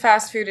veggie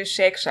fast food is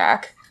Shake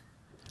Shack.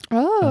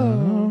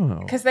 Oh.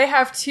 Because they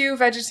have two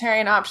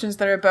vegetarian options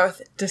that are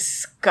both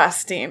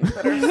disgusting,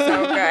 that are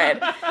so good.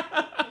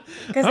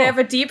 Because they have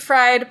a deep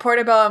fried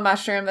portobello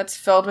mushroom that's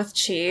filled with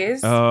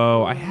cheese.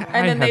 Oh,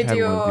 and then they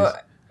do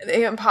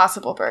the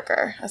Impossible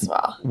Burger as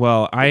well.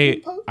 Well,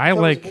 I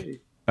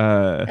like.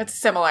 It's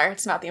similar.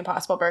 It's not the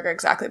Impossible Burger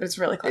exactly, but it's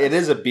really close. It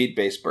is a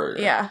beet-based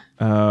burger. Yeah.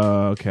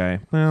 Okay.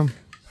 Well.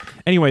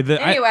 Anyway,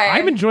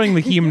 I'm enjoying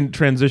the heme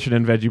transition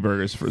in veggie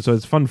burgers, so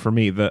it's fun for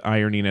me, the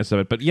ironiness of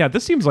it. But yeah,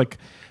 this seems like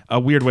a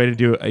weird way to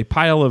do a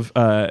pile of.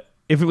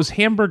 If it was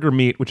hamburger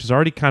meat, which is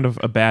already kind of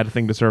a bad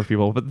thing to serve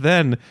people, but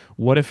then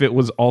what if it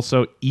was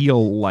also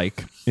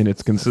eel-like in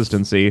its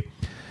consistency?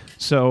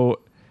 So.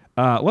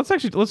 Let's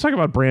talk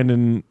about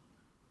Brandon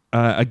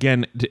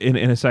again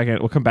in a second.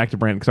 We'll come back to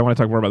Brandon because I want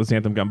to talk more about this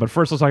Anthem gum. But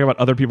first, let's talk about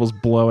other people's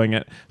blowing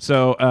it.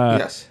 So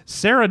yes.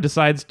 Sarah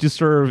decides to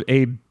serve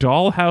a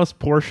dollhouse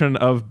portion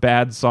of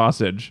bad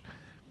sausage.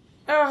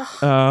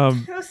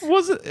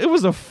 It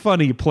was a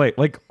funny plate.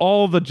 Like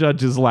all the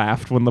judges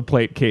laughed when the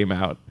plate came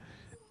out.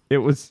 It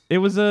was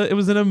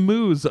an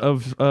amuse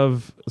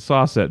of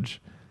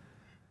sausage.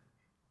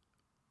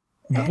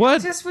 What?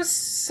 It just was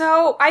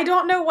so... I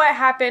don't know what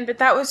happened, but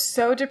that was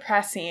so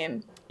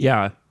depressing.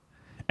 Yeah.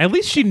 At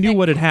least she knew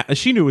what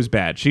she knew it was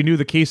bad. She knew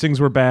the casings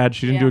were bad.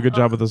 She didn't do a good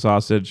job with the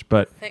sausage,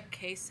 but... Thick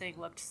casing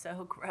looked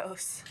so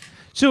gross.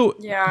 So,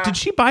 did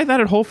she buy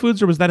that at Whole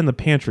Foods or was that in the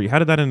pantry? How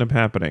did that end up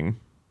happening?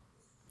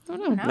 I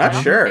don't know.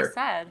 Not sure. They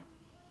said.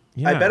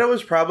 Yeah. I bet it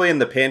was probably in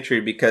the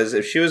pantry because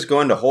if she was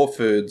going to Whole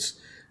Foods,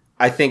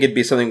 I think it'd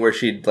be something where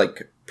she'd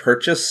like...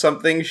 purchase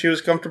something she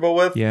was comfortable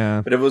with.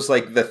 Yeah. But it was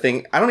like the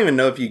thing. I don't even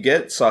know if you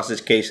get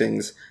sausage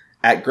casings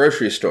at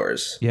grocery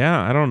stores.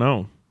 Yeah, I don't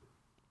know.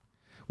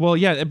 Well,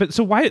 yeah, but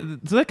so why?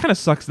 So that kind of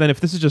sucks then if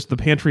this is just the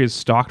pantry is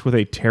stocked with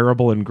a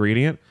terrible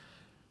ingredient.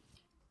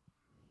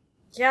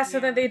 Yeah, so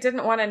then they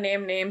didn't want to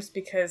name names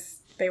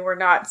because they were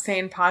not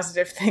saying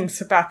positive things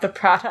about the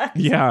product.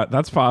 Yeah,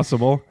 that's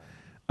possible.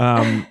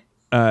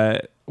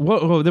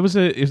 Well, there was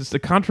a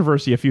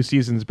controversy a few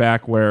seasons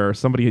back where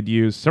somebody had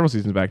used several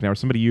seasons back now. Where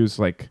somebody used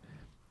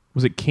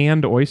was it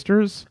canned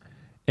oysters,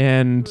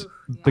 and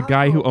the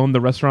guy who owned the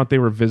restaurant they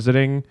were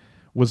visiting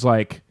was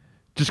like,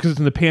 just because it's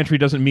in the pantry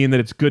doesn't mean that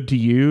it's good to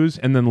use.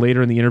 And then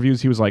later in the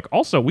interviews, he was like,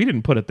 also we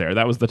didn't put it there.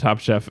 That was the Top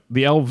Chef.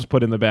 The elves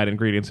put in the bad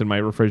ingredients in my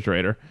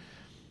refrigerator.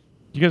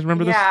 You guys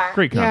remember this?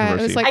 Great controversy.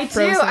 Yeah, it was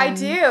like I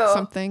do.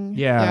 Something.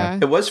 Yeah.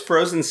 It was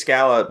frozen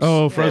scallops.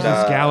 Oh, frozen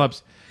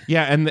scallops.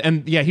 Yeah,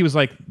 and yeah, he was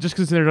like, just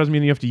because there doesn't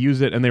mean you have to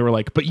use it. And they were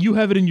like, but you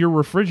have it in your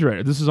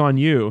refrigerator. This is on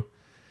you.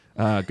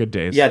 Good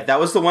days. Yeah, that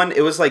was the one.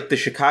 It was like the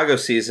Chicago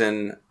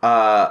season.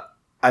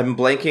 I'm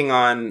blanking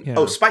on. Yeah.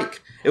 Oh,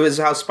 Spike. It was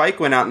how Spike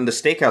went out in the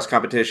steakhouse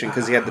competition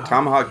because he had the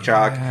tomahawk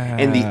chalk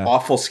and the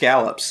awful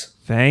scallops.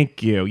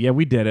 Thank you. Yeah,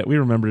 we did it. We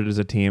remembered it as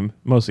a team.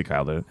 Mostly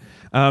Kyle did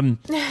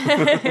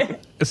it.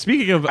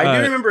 Speaking of... I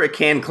do remember a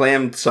canned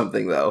clam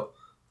something, though.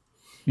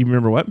 You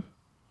remember what?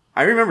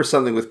 I remember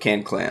something with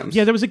canned clams.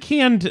 Yeah, there was a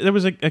canned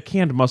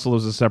mussel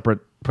was a separate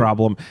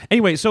problem.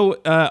 Anyway, so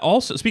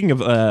also speaking of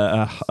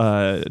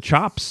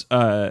chops,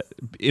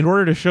 in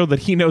order to show that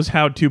he knows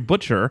how to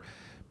butcher,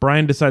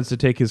 Brian decides to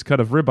take his cut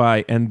of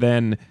ribeye and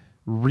then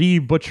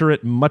re-butcher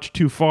it much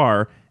too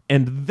far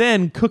and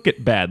then cook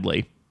it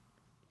badly.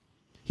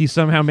 He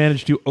somehow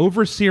managed to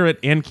oversear it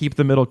and keep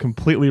the middle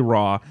completely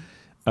raw,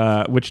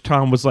 which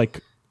Tom was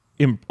like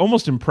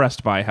almost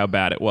impressed by how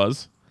bad it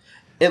was.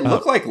 It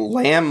looked like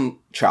lamb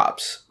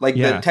chops. Like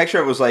the texture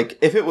of it was like,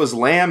 if it was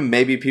lamb,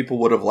 maybe people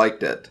would have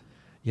liked it.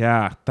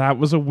 Yeah, that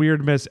was a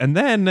weird miss. And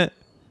then,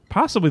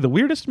 possibly the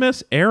weirdest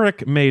miss,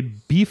 Eric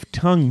made beef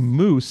tongue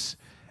mousse,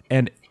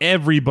 and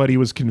everybody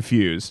was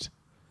confused.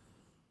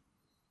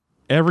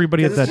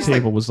 Everybody at that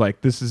table was like,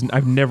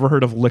 I've never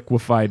heard of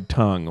liquefied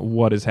tongue.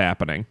 What is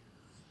happening?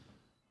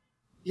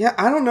 Yeah,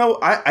 I don't know.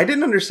 I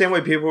didn't understand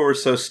why people were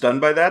so stunned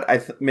by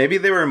that. Maybe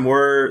they were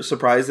more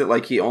surprised that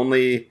like he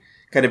only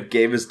kind of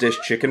gave his dish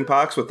chicken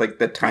pox with like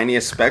the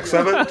tiniest specks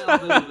of it.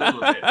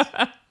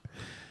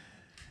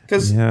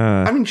 Because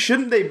I mean,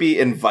 shouldn't they be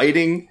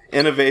inviting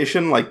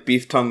innovation like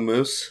beef tongue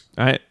mousse?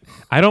 I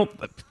don't.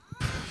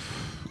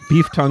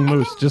 Beef tongue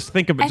mousse. Just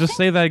think of it. Just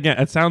say that again.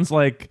 It sounds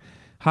like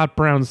hot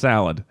brown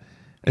salad.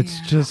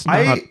 It's just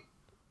not.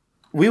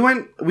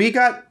 We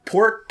got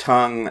pork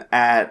tongue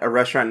at a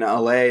restaurant in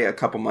LA a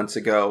couple months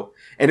ago,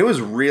 and it was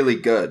really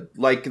good.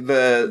 Like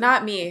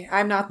Not me.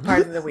 I'm not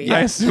part of the we. I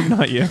assume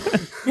not you.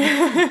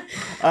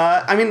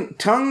 I mean,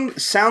 tongue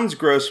sounds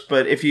gross,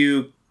 but if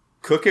you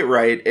cook it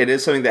right, it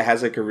is something that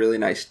has like a really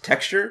nice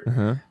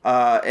texture.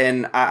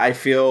 And I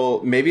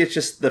feel maybe it's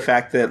just the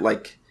fact that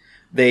like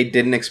they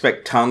didn't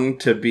expect tongue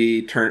to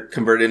be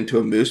converted into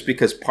a mousse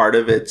because part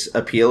of its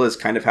appeal is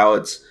kind of how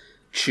it's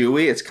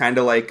chewy. It's kind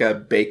of like a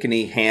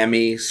bacony,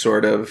 hammy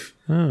sort of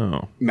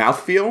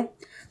mouthfeel.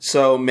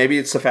 So maybe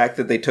it's the fact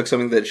that they took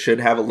something that should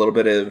have a little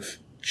bit of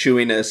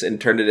chewiness and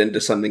turned it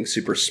into something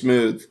super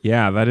smooth.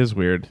 Yeah, that is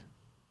weird.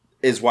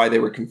 Is why they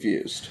were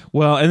confused.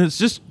 Well, and it's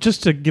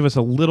just to give us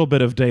a little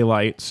bit of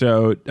daylight.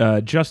 So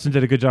Justin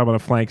did a good job on a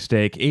flank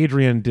steak.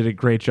 Adrian did a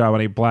great job on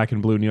a black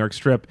and blue New York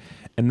strip.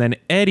 And then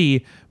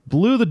Eddie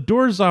blew the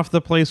doors off the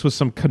place with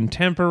some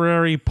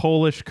contemporary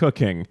Polish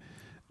cooking.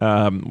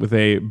 With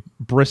a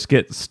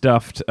brisket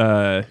stuffed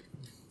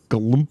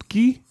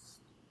galumpki.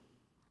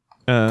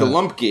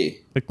 Galumpki.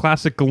 The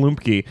classic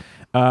galumpki.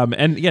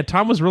 And yeah,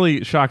 Tom was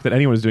really shocked that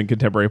anyone was doing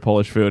contemporary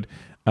Polish food.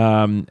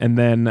 And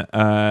then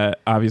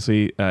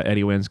obviously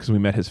Eddie wins because we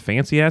met his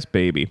fancy ass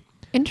baby.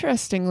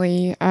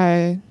 Interestingly,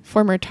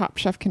 former Top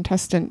Chef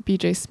contestant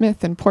BJ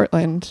Smith in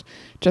Portland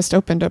just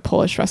opened a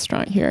Polish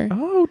restaurant here.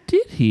 Oh,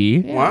 did he?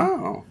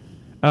 Yeah.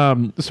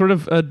 Wow. Sort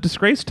of a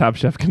disgraced Top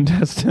Chef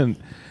contestant.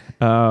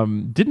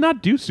 Did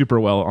not do super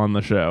well on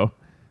the show.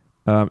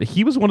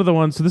 He was one of the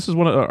ones. So this is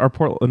one of our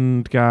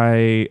Portland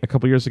guy a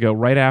couple years ago,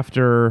 right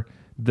after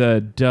the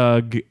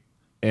Doug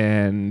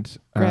and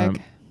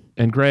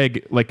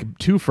Greg like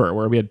twofer,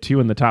 where we had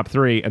two in the top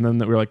three, and then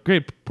we were like,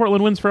 great,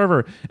 Portland wins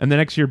forever. And the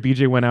next year,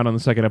 BJ went out on the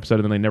second episode,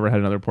 and then they never had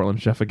another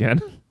Portland chef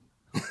again.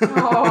 And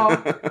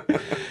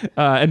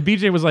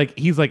BJ was like,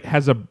 he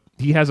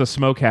has a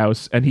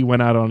smokehouse, and he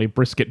went out on a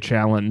brisket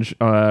challenge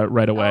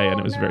right away, and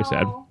it was very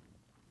sad.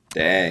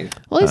 Dang.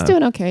 Well, he's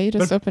doing okay. He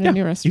just opened a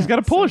new restaurant. He's got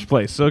a Polish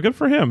place, so good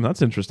for him.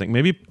 That's interesting.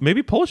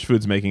 Maybe Polish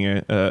food's making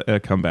a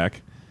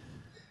comeback.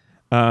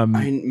 I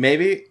mean,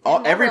 maybe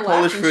every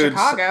Polish food.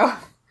 Chicago.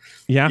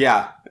 Yeah.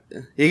 Yeah.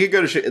 He could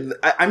go to.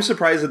 I'm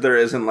surprised that there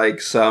isn't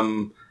like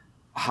some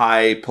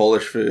high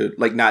Polish food,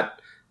 like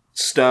not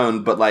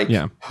Stone, but like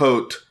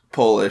Haute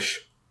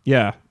Polish.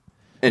 Yeah.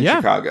 In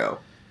Chicago.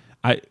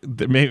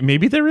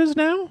 Maybe there is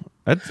now.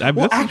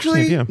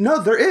 Actually,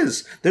 no, there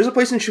is. There's a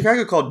place in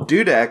Chicago called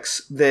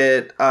Dudek's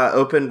that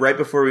opened right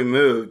before we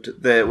moved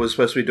that was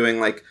supposed to be doing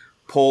like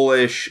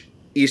Polish,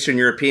 Eastern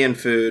European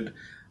food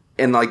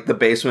in like the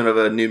basement of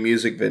a new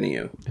music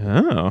venue.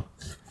 Oh.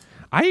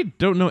 I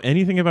don't know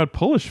anything about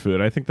Polish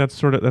food. I think that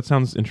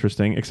sounds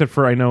interesting, except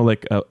for I know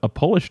like a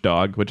Polish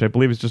dog, which I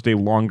believe is just a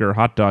longer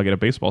hot dog at a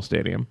baseball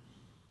stadium.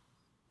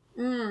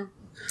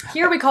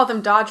 Here we call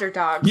them Dodger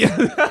dogs. Yeah.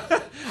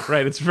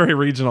 Right, it's very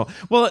regional.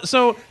 Well,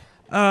 so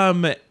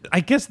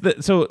I guess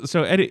so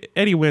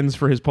Eddie wins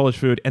for his Polish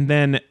food, and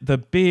then the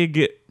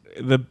big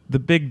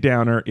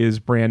downer is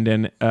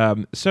Brandon.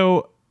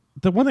 So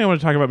the one thing I want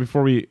to talk about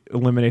before we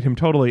eliminate him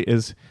totally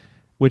is,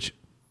 which,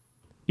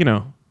 you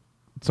know,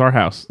 it's our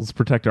house. Let's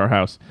protect our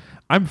house.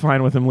 I'm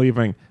fine with him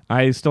leaving.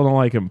 I still don't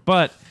like him,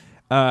 but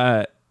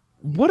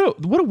what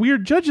a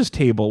weird judges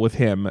table with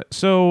him.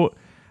 So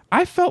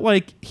I felt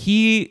like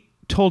he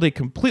told a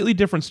completely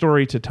different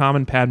story to Tom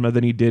and Padma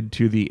than he did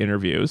to the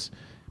interviews,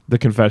 the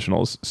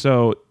confessionals.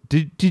 So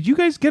did you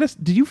guys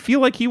did you feel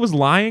like he was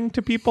lying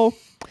to people?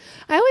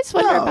 I always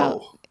wonder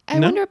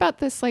wonder about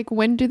this, like,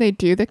 when do they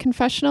do the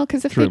confessional?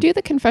 Because if they do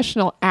the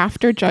confessional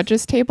after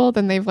judges table,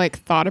 then they've like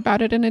thought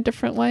about it in a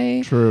different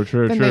way. True.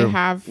 Than they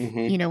have,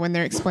 when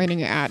they're explaining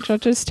it at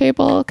judges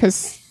table,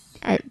 because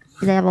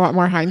they have a lot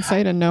more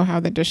hindsight and know how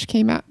the dish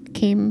came off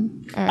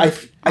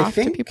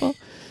to people.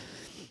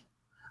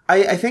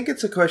 I think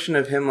it's a question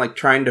of him like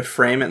trying to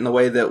frame it in the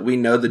way that we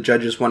know the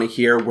judges want to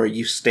hear, where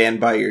you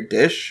stand by your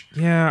dish.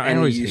 Yeah,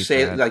 and you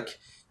say that. Like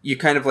you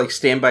kind of like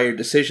stand by your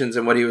decisions.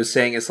 And what he was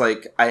saying is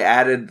like, I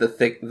added the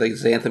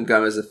xanthan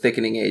gum as a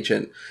thickening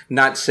agent,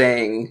 not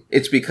saying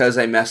it's because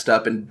I messed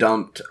up and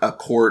dumped a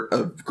quart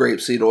of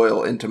grapeseed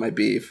oil into my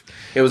beef.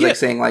 It was like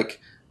saying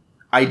like,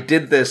 I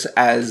did this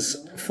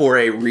as for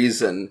a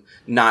reason,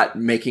 not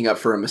making up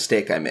for a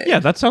mistake I made. Yeah,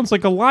 that sounds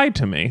like a lie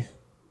to me.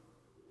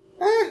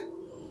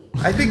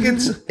 I think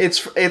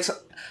it's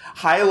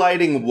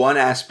highlighting one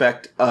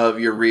aspect of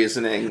your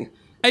reasoning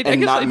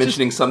and not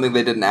mentioning something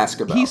they didn't ask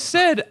about. He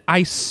said,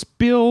 I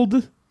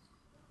spilled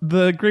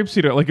the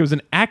grapeseed oil. Like, it was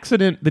an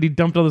accident that he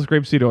dumped all this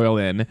grapeseed oil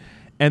in.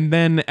 And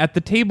then at the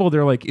table,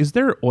 they're like, is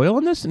there oil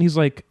in this? And he's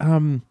like,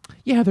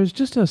 yeah, there's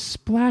just a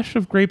splash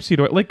of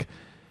grapeseed oil. Like,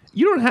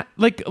 you don't have,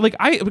 like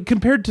I,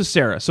 compared to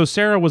Sarah. So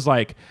Sarah was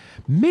like,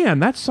 man,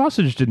 that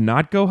sausage did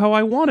not go how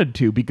I wanted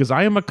to, because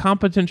I am a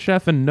competent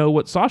chef and know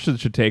what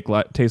sausage should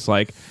taste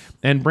like.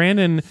 And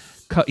Brandon,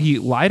 he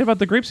lied about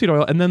the grapeseed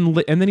oil, and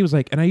then he was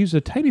like, and I used a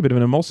tiny bit of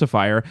an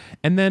emulsifier.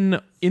 And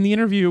then in the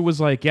interview, it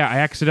was like, yeah, I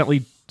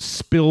accidentally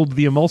spilled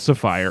the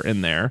emulsifier in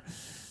there.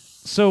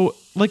 So,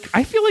 like,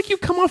 I feel like you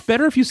come off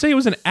better if you say it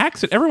was an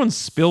accident. Everyone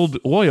spilled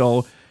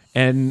oil,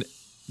 and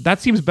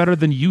that seems better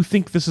than you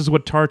think this is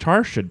what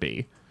tartare should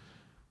be.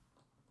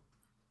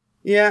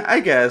 Yeah, I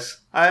guess.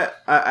 I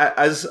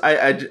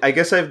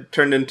guess I've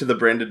turned into the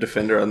Brandon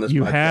defender on this podcast.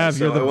 You have.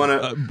 So You're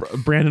the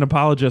Brandon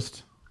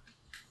apologist.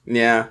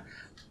 Yeah.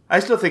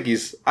 I still think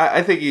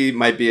I think he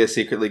might be a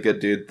secretly good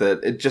dude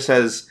that it just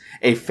has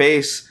a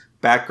face,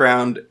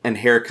 background, and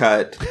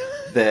haircut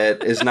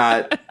that is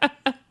not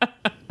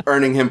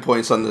earning him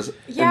points on this.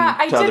 Yeah,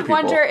 I did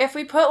wonder if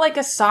we put like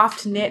a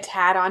soft knit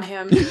hat on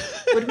him,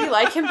 would we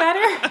like him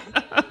better?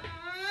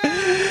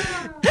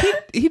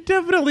 He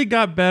definitely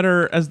got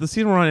better as the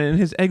season went on, and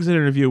his exit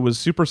interview was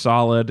super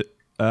solid.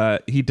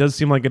 He does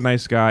seem like a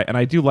nice guy, and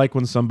I do like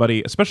when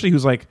somebody, especially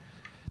who's like,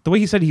 the way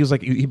he said he was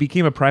like, he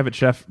became a private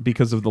chef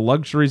because of the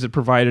luxuries it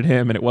provided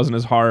him, and it wasn't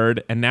as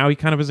hard, and now he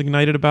kind of is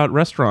ignited about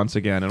restaurants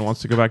again and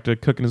wants to go back to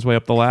cooking his way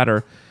up the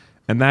ladder,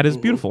 and that is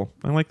beautiful.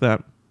 I like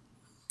that.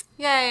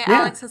 Yay, yeah.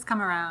 Alex has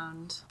come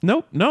around.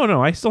 Nope,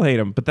 no, I still hate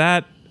him, but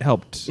that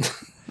helped.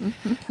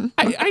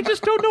 I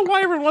just don't know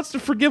why everyone wants to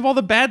forgive all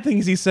the bad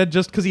things he said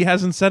just because he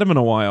hasn't said them in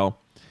a while.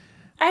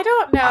 I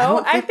don't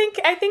know. I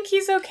think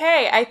he's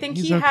okay. I think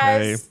he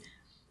has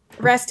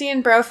Resty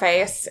and bro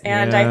face,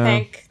 and I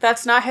think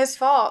that's not his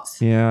fault.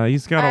 Yeah,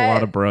 he's got a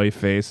lot of bro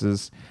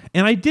faces.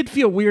 And I did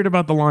feel weird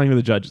about the lying to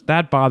the judge.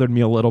 That bothered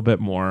me a little bit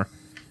more.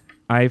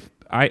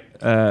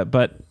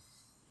 But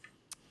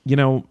you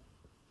know,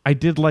 I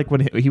did like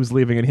when he was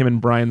leaving and him and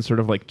Brian sort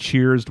of like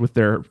cheersed with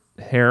their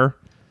hair.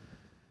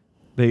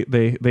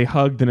 They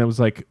hugged, and it was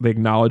like they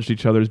acknowledged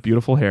each other's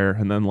beautiful hair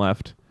and then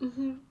left.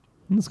 Mm-hmm.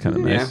 That's kind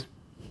of nice.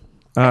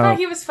 I thought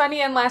he was funny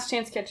in Last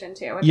Chance Kitchen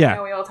too, which I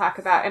know we will talk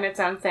about in its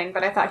own thing,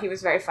 but I thought he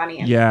was very funny.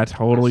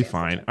 Totally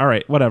fine. Kitchen. All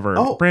right,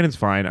 whatever. Brandon's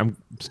fine. I'm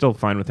still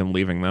fine with him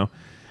leaving though.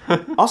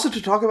 Also,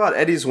 to talk about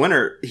Eddie's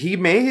winner, he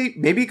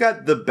maybe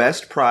got the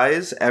best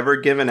prize ever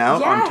given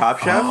out on Top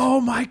Chef.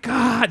 Oh my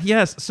God,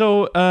 yes.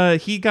 So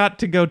he got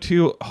to go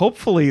to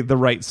hopefully the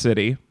right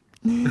city.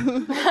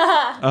 They're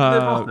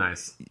both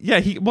nice. Yeah,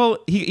 he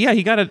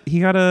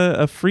got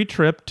a free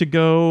trip to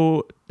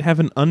go have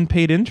an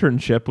unpaid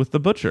internship with the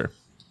butcher,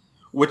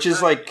 which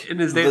is like in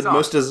his days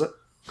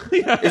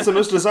it's the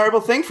most desirable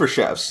thing for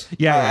chefs.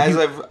 Yeah, as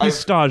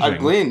I've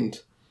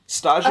gleaned,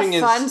 staging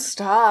is fun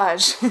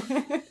stage.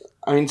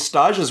 I mean,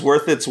 stage is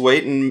worth its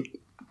weight in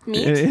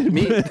meat.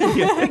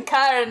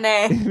 Carne.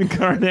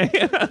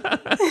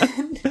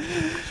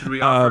 Should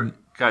we offer,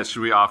 guys?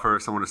 Should we offer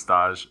someone a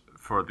stage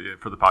for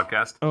the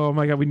podcast? Oh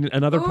my God, we need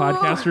another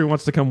podcaster who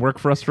wants to come work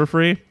for us for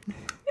free.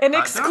 An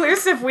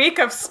exclusive week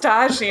of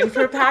staging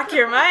for Pack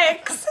Your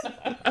Mics.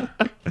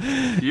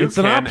 You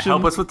can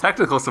help us with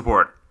technical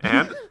support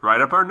and write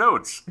up our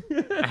notes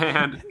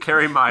and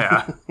carry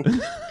Maya.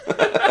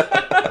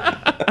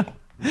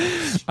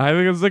 I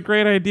think it's a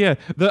great idea.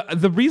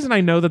 The reason I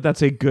know that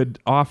that's a good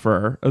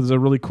offer, is a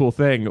really cool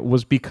thing,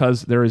 was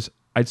because there is,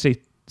 I'd say,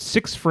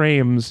 6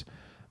 frames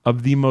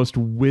of the most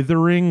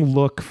withering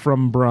look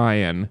from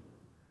Brian.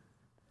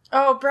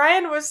 Oh,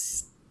 Brian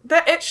was...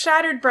 It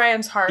shattered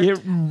Brian's heart. It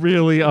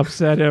really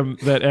upset him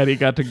that Eddie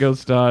got to go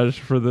stage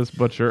for this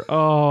butcher.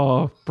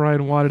 Oh,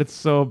 Brian wanted it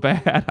so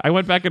bad. I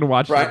went back and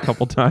watched it a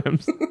couple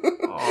times.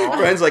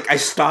 Brian's like, I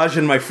stage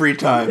in my free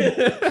time.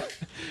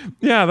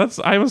 Yeah,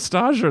 I'm a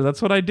stager.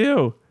 That's what I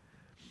do.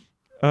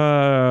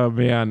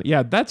 Man.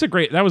 Yeah,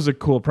 that was a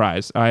cool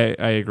prize. I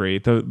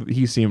agree.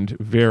 He seemed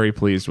very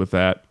pleased with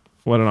that.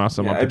 What an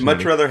awesome opportunity. I'd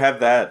much rather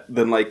have that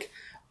than like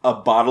a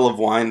bottle of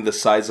wine the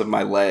size of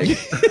my leg.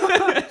 It's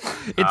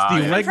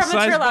the leg from the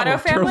size Terlato bottle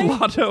of family?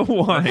 Terlato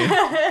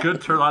wine.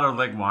 Good Terlato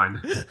leg wine.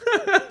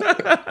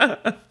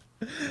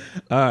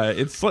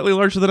 It's slightly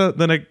larger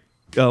than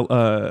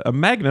a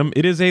Magnum.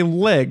 It is a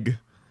leg.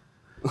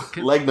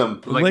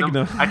 Legnum.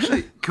 Legnum.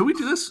 Actually, could we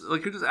do this?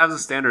 Like, just as a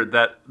standard,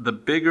 that the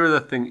bigger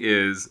the thing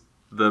is,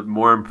 the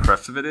more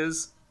impressive it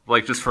is.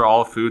 Like, just for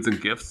all foods and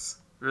gifts,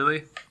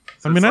 really.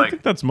 So I mean, I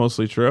think that's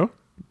mostly true.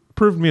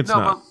 Prove me it's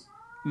not.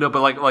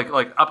 But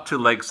like up to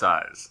leg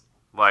size.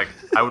 Like,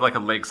 I would like a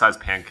leg size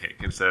pancake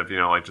instead of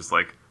just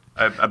like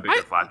a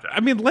bigger flapjack. I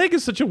mean, leg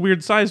is such a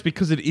weird size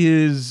because it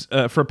is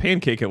for a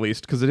pancake, at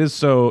least, because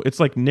it's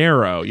like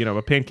narrow.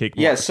 A pancake.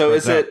 Yeah. So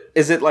is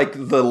it like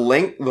the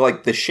length,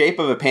 like the shape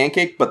of a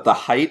pancake, but the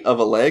height of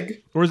a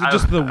leg, or is it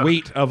just the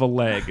weight of a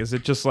leg? Is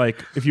it just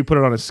like if you put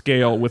it on a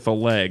scale with a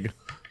leg?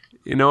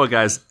 You know what,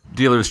 guys?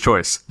 Dealer's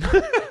choice.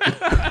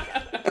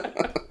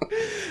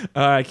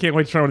 I can't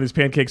wait to try one of these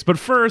pancakes. But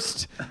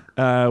first,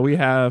 we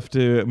have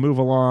to move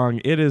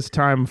along. It is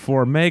time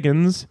for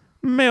Megan's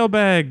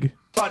mailbag.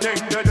 Wow,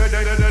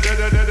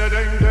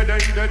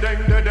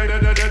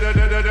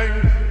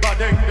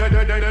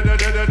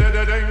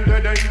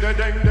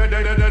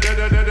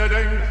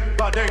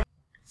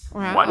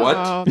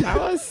 What?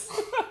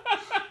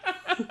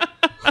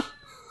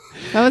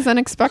 That was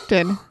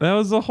unexpected. That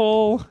was the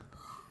whole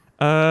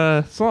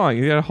song.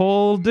 You got a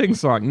whole ding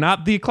song.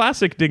 Not the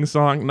classic ding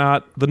song,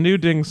 not the new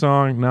ding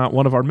song, not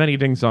one of our many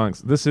ding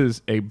songs. This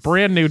is a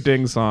brand new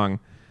ding song.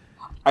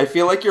 I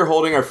feel like you're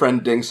holding our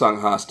friend Ding Song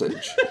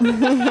hostage.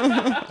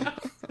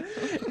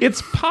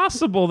 It's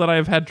possible that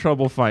I've had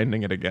trouble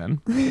finding it again.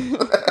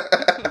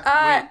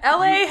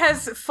 LA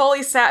has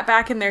fully sat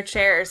back in their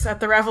chairs at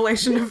the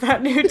revelation of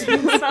that new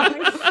Ding song.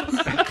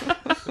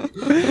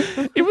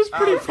 It was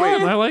pretty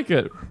fun. I like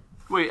it.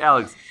 Wait,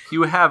 Alex,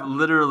 you have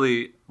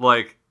literally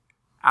like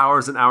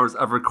hours and hours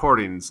of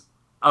recordings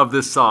of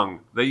this song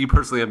that you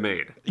personally have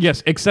made.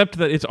 Yes, except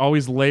that it's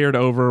always layered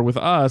over with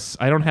us.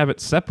 I don't have it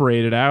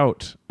separated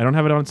out. I don't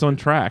have it on its own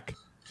track.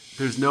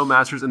 There's no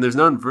masters, and there's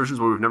no versions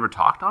where we've never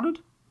talked on it?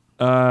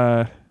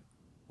 There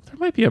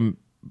might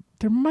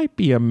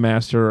be a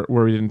master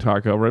where we didn't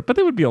talk over it, but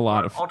there would be a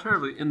lot of...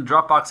 Alternatively, in the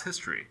Dropbox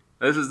history.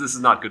 This is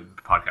not good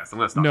podcast. I'm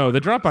going to stop. No,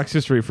 the Dropbox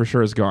history for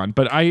sure is gone.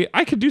 But I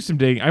could do some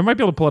digging. I might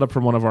be able to pull it up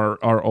from one of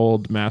our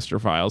old master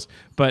files.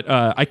 But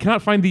I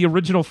cannot find the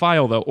original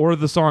file, though, or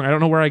the song. I don't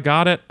know where I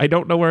got it. I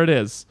don't know where it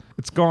is.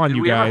 It's gone, Did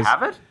you we guys. ever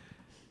have it?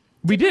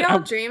 We did. We all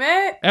dream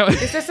it?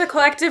 Is this a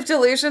collective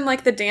delusion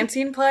like the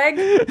dancing plague?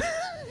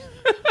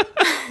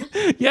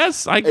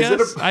 Yes, I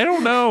guess. I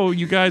don't know,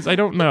 you guys. I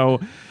don't know.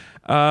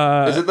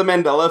 Is it the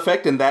Mandela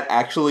effect and that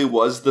actually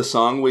was the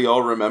song we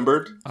all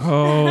remembered?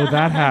 Oh,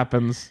 that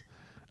happens.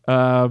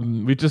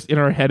 We just, in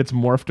our head, it's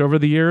morphed over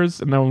the years,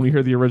 and now when we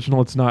hear the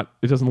original, it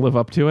doesn't live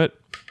up to it.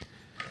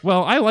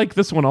 Well, I like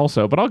this one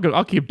also, but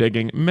I'll keep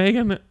digging.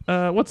 Megan,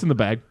 what's in the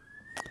bag?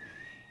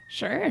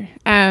 Sure.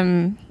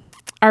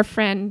 Our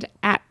friend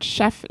at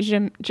Chef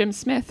Jim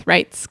Smith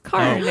writes,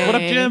 Carne. What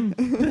up, Jim?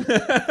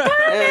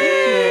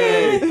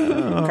 Hey!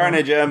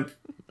 Carne, Jim.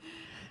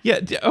 Yeah.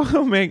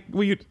 Oh,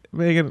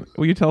 Megan,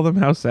 will you tell them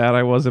how sad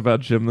I was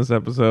about Jim this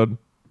episode?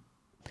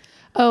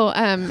 Oh,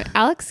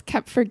 Alex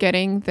kept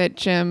forgetting that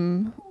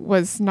Jim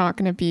was not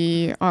going to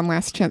be on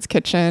Last Chance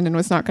Kitchen and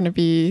was not going to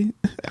be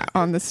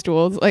on the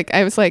stools. Like,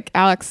 I was like,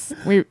 Alex,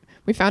 we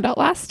found out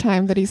last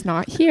time that he's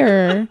not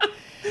here.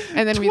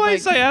 And then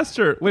Twice I asked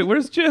her, wait,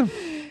 where's Jim?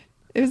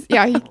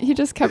 He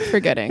just kept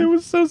forgetting. It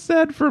was so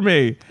sad for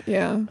me.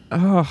 Yeah.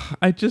 Oh,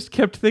 I just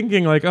kept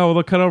thinking like, oh,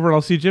 they'll cut over and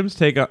I'll see Jim's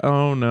take.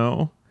 Oh,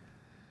 no.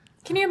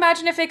 Can you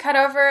imagine if they cut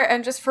over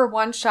and just for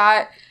one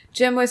shot,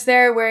 Jim was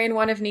there wearing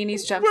one of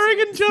Nini's jumpsuits?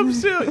 Wearing a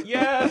jumpsuit,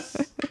 yes.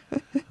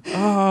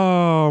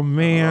 Oh,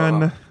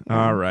 man.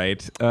 All right.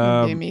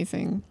 That'd be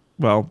amazing.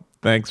 Well,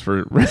 thanks,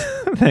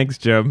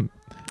 Jim.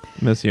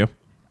 Miss you.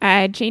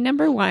 J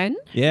number 1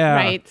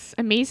 writes,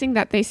 amazing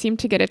that they seem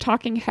to get a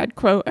talking head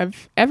quote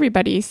of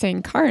everybody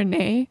saying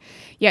carne,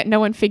 yet no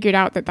one figured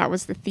out that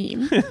was the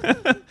theme.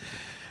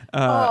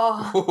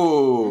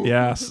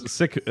 Yeah,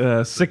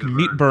 sick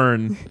meat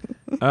burn.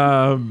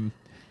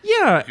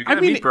 Yeah, if you got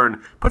a meat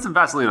burn, put some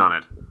Vaseline on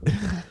it.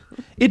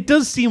 It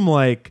does seem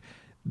like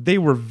they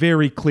were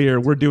very clear.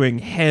 We're doing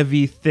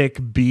heavy, thick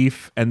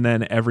beef, and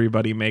then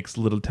everybody makes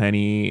little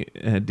tiny,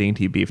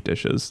 dainty beef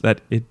dishes. That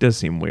it does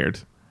seem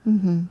weird.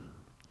 Mm-hmm.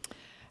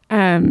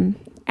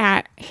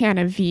 At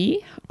Hannah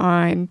V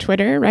on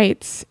Twitter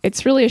writes,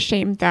 it's really a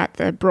shame that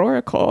the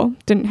Broracle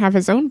didn't have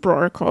his own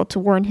Broracle to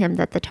warn him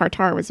that the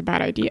tartare was a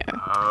bad idea. The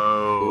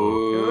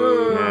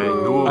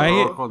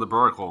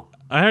Broracle.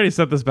 I already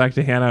sent this back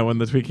to Hannah when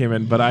the tweet came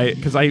in, but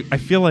because I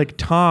feel like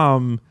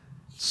Tom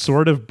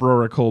sort of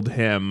Broracled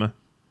him,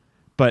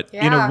 but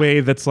in a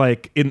way that's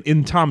like,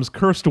 in Tom's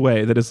cursed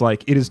way, that is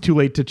like, it is too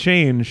late to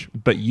change,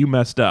 but you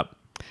messed up.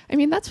 I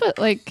mean, that's what,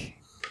 like,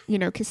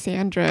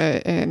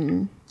 Cassandra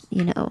and,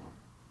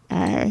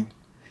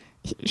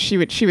 she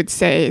would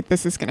say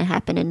this is going to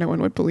happen and no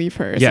one would believe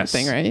her or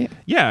something, right?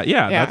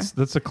 Yeah.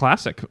 That's a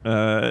classic.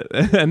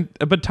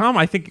 But Tom,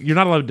 I think you're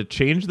not allowed to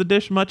change the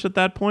dish much at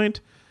that point.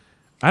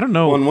 I don't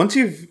know. Well, and once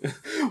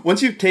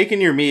you've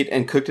taken your meat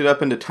and cooked it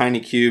up into tiny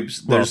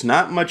cubes, there's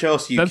not much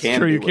else you can do. That's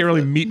true. You can't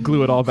really meat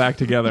glue it all back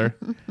together.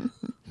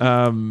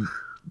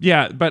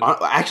 Yeah, but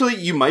actually,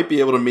 you might be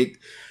able to make.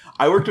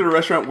 I worked at a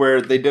restaurant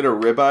where they did a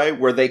ribeye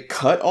where they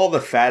cut all the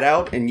fat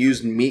out and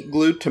used meat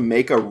glue to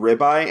make a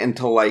ribeye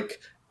into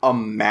like a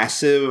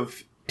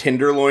massive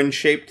tenderloin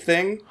shaped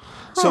thing.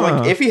 So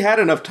like, if he had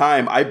enough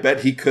time, I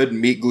bet he could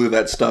meat glue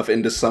that stuff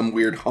into some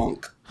weird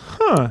hunk.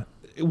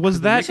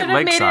 Was that should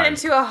have made it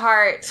into a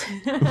heart?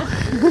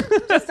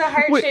 Just a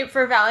heart shape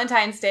for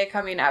Valentine's Day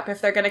coming up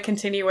if they're going to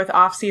continue with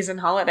off-season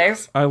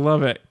holidays. I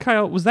love it.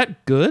 Kyle, was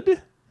that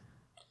good?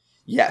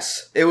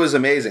 Yes, it was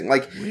amazing.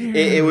 Like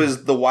it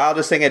was the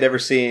wildest thing I'd ever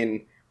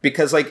seen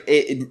because like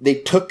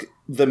they took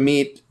the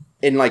meat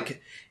and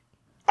like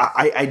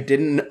I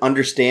didn't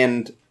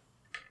understand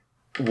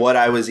what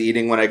I was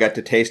eating when I got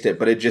to taste it,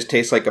 but it just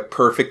tastes like a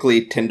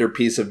perfectly tender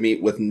piece of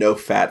meat with no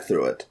fat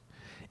through it.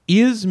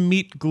 Is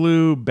meat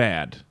glue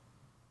bad?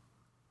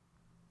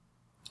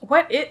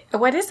 What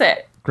is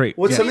it? Great.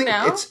 Well,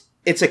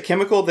 it's a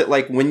chemical that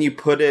like when you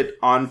put it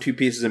on two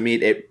pieces of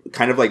meat, it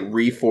kind of like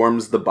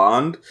reforms the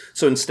bond.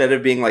 So instead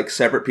of being like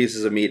separate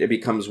pieces of meat, it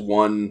becomes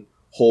one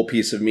whole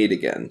piece of meat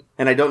again.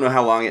 And I don't know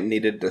how long it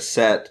needed to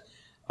set,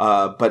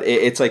 but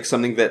it's like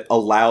something that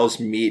allows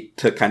meat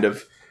to kind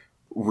of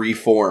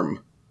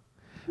reform.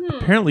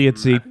 Apparently,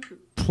 it's a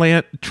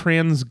plant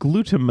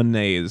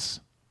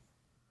transglutaminase.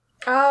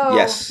 Oh,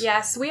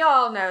 yes, we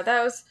all know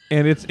those.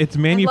 And it's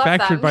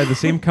manufactured by the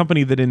same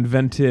company that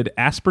invented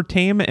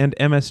aspartame and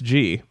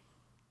MSG.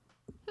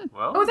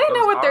 Well, they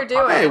know what they're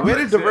doing. Hey, way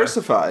to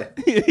diversify.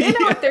 They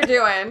know what they're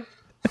doing.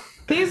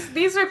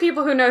 These are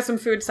people who know some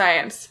food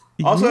science.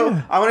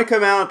 Also, I want to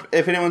come out,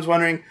 if anyone's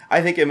wondering,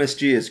 I think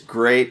MSG is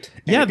great.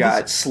 And it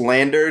got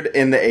slandered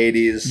in the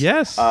 80s.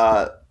 Yes.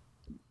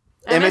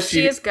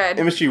 MSG is good.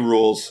 MSG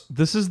rules.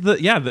 This is the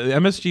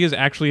MSG is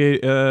actually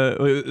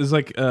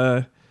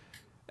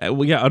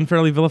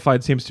unfairly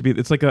vilified seems to be.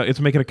 It's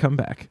making a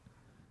comeback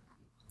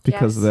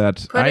because of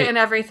that. Put it in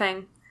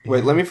everything.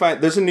 Wait, let me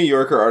find. There's a New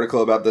Yorker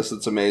article about this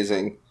that's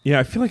amazing. Yeah,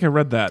 I feel like I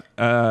read that.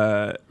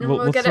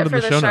 We'll get it for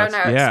the show notes,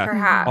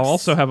 perhaps. I'll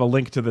also have a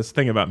link to this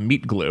thing about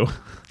meat glue.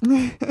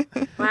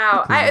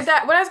 Wow. What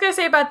I was going to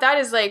say about that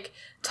is, like,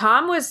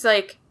 Tom was,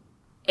 like,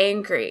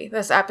 angry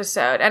this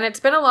episode. And it's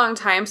been a long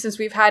time since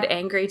we've had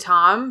angry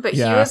Tom, but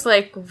he was,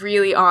 like,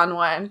 really on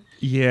one.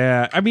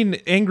 Yeah. I mean,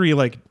 angry,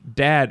 like,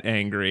 dad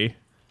angry.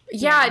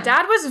 Yeah,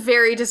 Dad was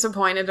very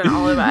disappointed in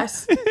all of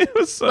us. It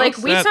was so like,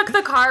 sad. we took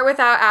the car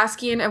without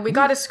asking, and we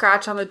got a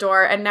scratch on the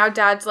door, and now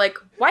Dad's like,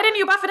 why didn't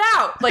you buff it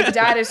out? Like,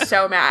 Dad is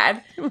so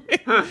mad.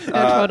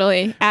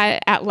 Totally.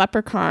 At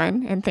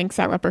Leprechaun, and thanks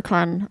at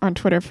Leprechaun on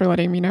Twitter for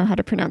letting me know how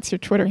to pronounce your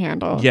Twitter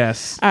handle.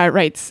 Yes.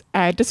 Writes,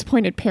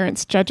 disappointed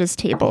parents' judges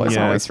table is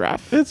always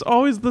rough. It's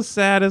always the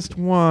saddest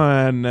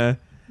one.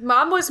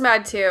 Mom was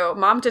mad too.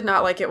 Mom did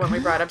not like it when we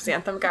brought up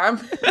xanthan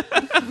gum.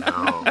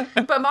 No.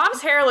 But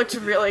Mom's hair looked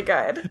really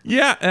good.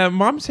 Yeah,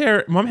 Mom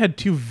had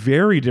two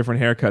very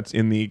different haircuts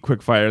in the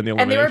quickfire and the elimination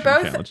challenge. And they were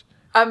both challenge.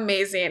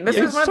 Amazing. This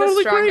was one of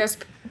the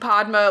strongest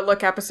Padma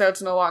look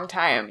episodes in a long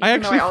time.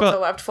 Even though I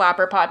also loved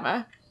Flapper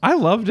Padma. I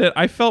loved it.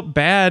 I felt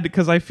bad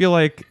because I feel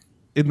like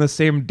in the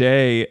same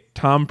day,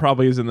 Tom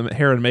probably is in the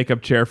hair and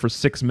makeup chair for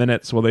 6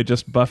 minutes while they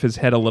just buff his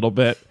head a little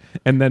bit.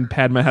 And then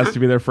Padma has to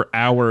be there for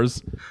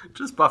hours.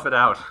 Just buff it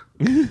out.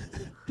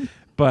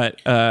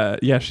 But her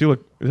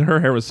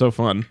hair was so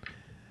fun.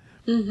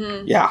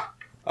 Mm-hmm. Yeah.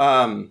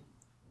 I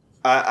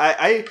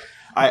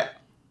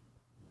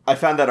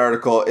found that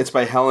article. It's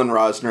by Helen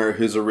Rosner,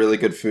 who's a really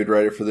good food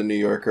writer for The New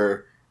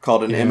Yorker,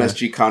 called An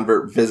MSG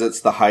Convert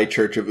Visits the High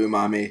Church of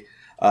Umami.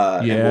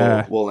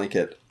 And we'll link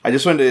it. I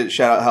just wanted to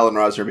shout out Helen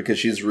Rosner because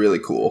she's really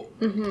cool.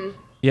 Mm-hmm.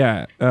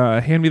 Yeah.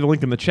 Hand me the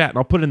link in the chat and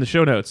I'll put it in the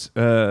show notes.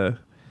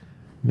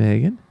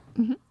 Megan?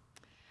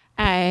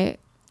 Mm-hmm.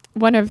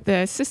 One of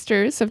the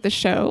sisters of the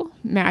show,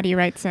 Maddie,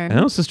 writes in.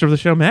 Oh, sister of the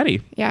show,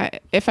 Maddie. Yeah,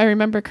 if I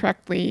remember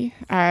correctly,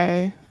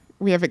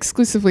 we have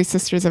exclusively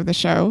sisters of the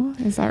show.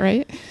 Is that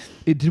right?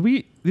 This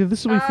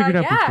is what we figured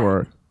out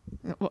before.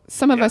 Well,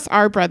 some of us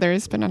are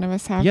brothers, but none of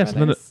us have brothers.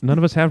 Yes, none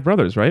of us have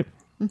brothers, right?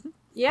 Mm-hmm.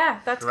 Yeah,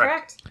 that's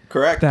correct.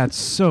 Correct. That's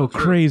so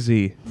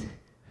crazy.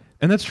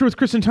 And that's true with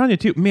Chris and Tanya,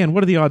 too. Man,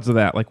 what are the odds of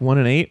that? Like 1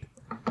 in 8?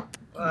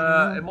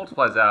 It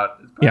multiplies out.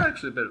 It's probably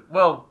actually a bit...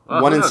 Well,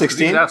 1 in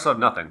 16? These also have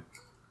nothing.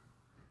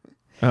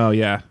 Oh,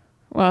 yeah.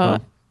 Well,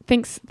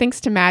 thanks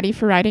to Maddie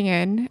for writing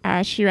in.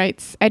 She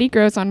writes, Eddie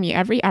grows on me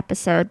every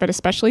episode, but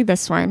especially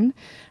this one.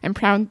 I'm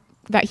proud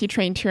that he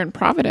trained here in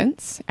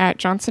Providence at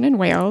Johnson &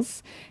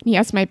 Wales, and he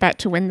has my bet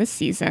to win this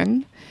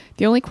season.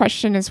 The only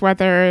question is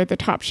whether the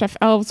Top Chef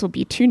elves will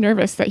be too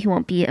nervous that he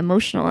won't be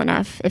emotional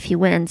enough if he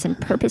wins and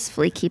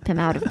purposefully keep him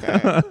out of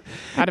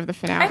the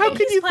finale. How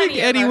can you think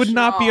Eddie would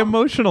not be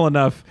emotional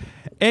enough?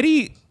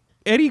 Eddie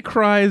Eddie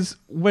cries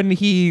when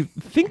he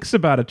thinks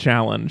about a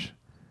challenge.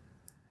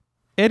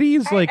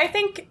 Eddie's like... I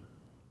think...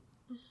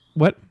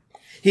 What?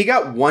 He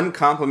got one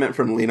compliment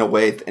from Lena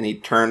Waithe, and he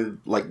turned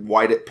like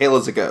pale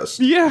as a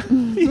ghost. Yeah.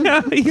 You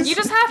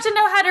just have to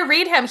know how to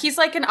read him. He's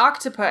like an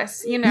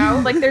octopus, you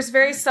know? Like, there's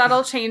very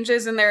subtle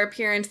changes in their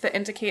appearance that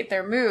indicate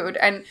their mood.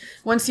 And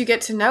once you get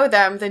to know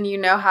them, then you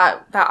know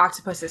how that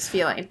octopus is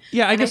feeling.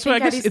 Yeah, I guess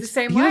Eddie's the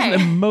same way. He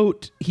doesn't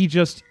emote. He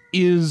just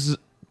is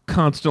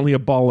constantly a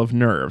ball of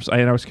nerves.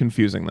 I was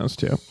confusing those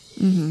two.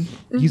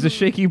 Mm-hmm. He's a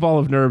shaky ball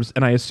of nerves,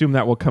 and I assume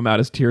that will come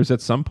out as tears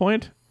at some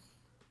point.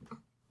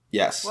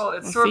 Yes. Well,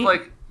 it's sort of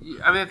like,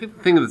 I mean, I think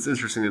the thing that's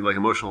interesting in like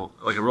emotional,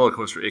 like a roller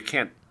coaster, it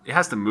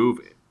has to move.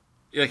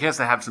 It has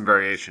to have some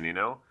variation, you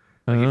know?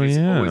 Like if it's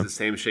always the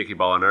same shaky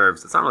ball of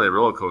nerves, it's not really a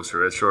roller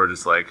coaster. It's sort of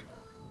just like,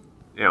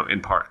 you know,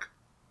 in park.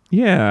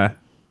 Yeah.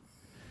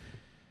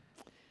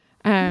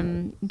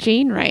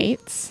 Jane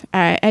writes,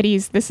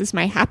 Eddie's "This is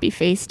my happy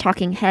face"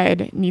 talking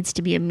head needs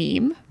to be a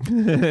meme.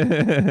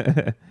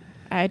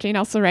 Jane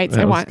also writes,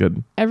 I want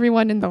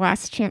everyone in the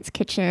Last Chance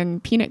Kitchen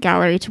peanut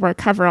gallery to wear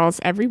coveralls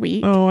every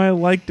week. Oh, I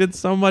liked it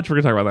so much. We're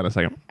going to talk about that in a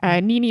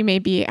second. Nene may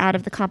be out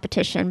of the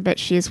competition, but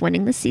she is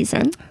winning the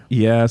season.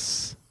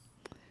 Yes.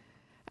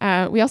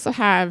 We also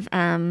have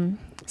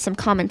some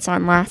comments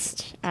on our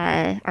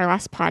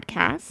last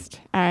podcast.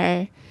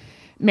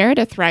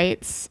 Meredith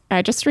writes,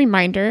 just a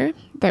reminder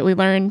that we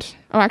learned...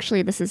 Oh,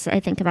 actually, this is,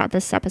 I think, about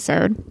this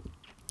episode.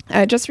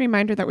 Just a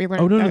reminder that we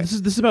learned... Oh, no, this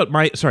is about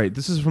my... Sorry,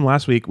 this is from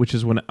last week, which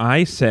is when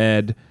I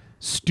said,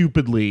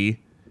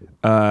 stupidly,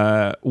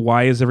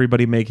 why is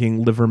everybody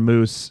making liver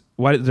mousse?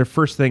 Why their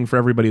first thing for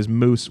everybody is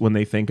mousse when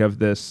they think of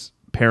this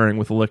pairing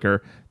with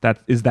liquor?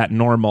 Is that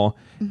normal?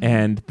 Mm-hmm.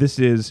 And this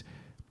is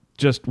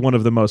just one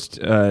of the most...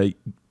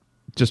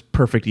 just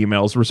perfect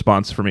emails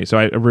response for me. So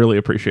I really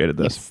appreciated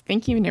this. Yes,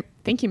 thank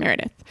you,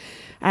 Meredith.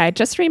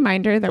 Just a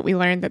reminder that we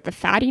learned that the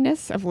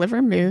fattiness of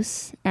liver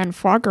mousse and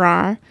foie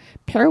gras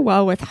pair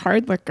well with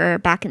hard liquor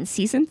back in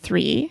season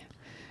 3.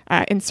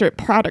 Insert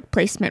product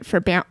placement for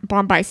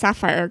Bombay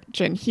Sapphire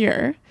Gin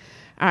here.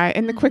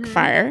 In the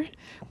quickfire,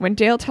 when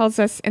Dale tells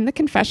us in the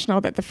confessional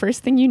that the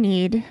first thing you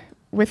need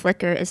with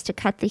liquor is to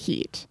cut the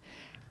heat.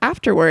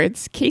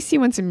 Afterwards, Casey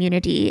wins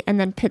immunity and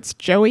then pits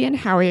Joey and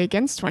Howie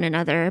against one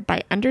another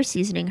by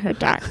under-seasoning her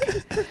duck.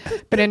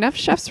 But enough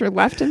chefs were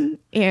left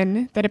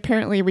in that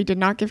apparently we did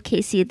not give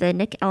Casey the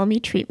Nick Elmy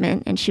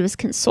treatment, and she was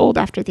consoled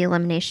after the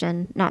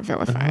elimination, not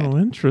vilified. Oh,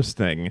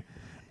 interesting.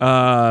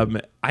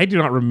 I do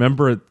not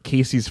remember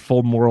Casey's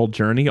full moral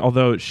journey,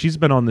 although she's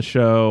been on the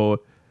show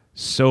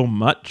so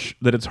much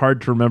that it's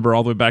hard to remember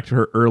all the way back to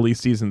her early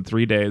season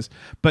 3 days.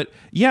 But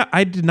yeah,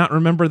 I did not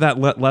remember that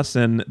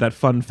lesson, that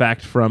fun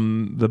fact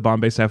from the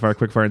Bombay Sapphire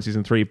Quickfire in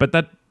season 3, but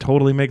that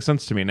totally makes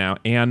sense to me now.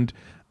 And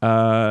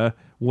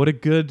what a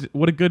good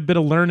bit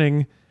of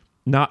learning,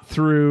 not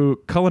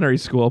through culinary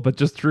school, but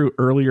just through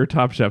earlier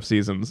Top Chef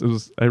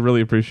seasons. I really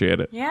appreciate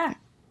it. Yeah.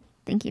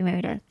 Thank you,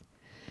 Meredith.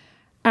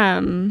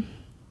 At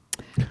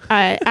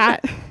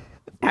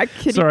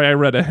Kitty... Sorry, I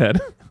read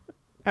ahead.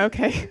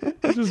 Okay.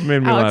 It just made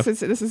me Alex, laugh.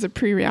 This is a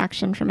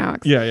pre-reaction from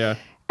Alex. Yeah.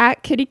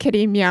 At Kitty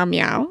Kitty Meow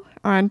Meow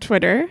on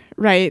Twitter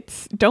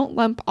writes, don't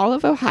lump all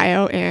of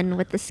Ohio in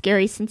with the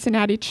scary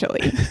Cincinnati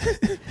chili.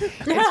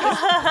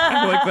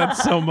 I like that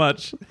so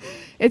much.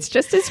 It's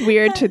just as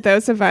weird to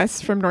those of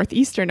us from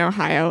northeastern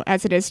Ohio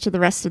as it is to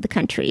the rest of the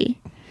country.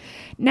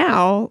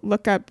 Now,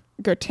 look up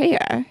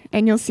Gotea,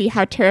 and you'll see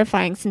how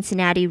terrifying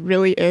Cincinnati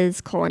really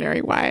is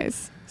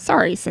culinary-wise.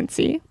 Sorry,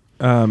 Cincy.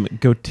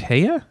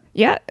 Gotea?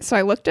 Yeah, so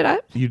I looked it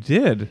up. You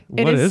did?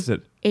 What is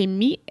it? A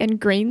meat and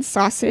grain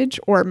sausage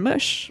or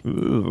mush.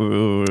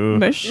 Ooh.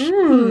 Mush.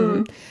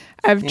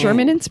 Of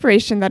German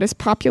inspiration that is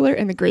popular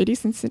in the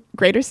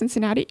greater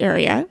Cincinnati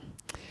area.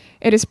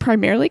 It is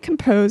primarily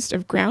composed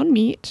of ground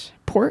meat,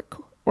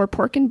 pork or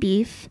pork and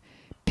beef,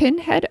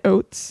 pinhead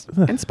oats,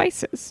 and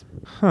spices.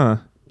 Huh.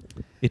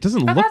 It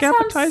doesn't look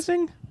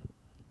appetizing?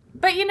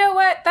 But you know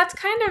what? That's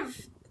kind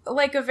of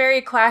like a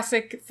very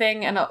classic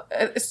thing, and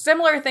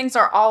similar things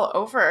are all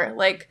over,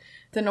 like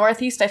the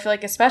Northeast. I feel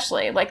like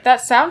especially like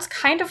that sounds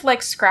kind of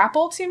like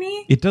Scrapple to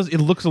me. It does. It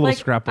looks a little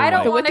Scrapple. I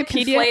don't the want to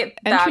Wikipedia conflate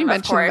entry them, mentioned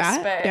of course,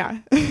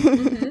 that. but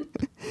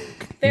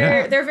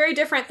Yeah. they're very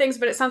different things.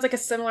 But it sounds like a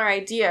similar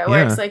idea,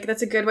 where it's like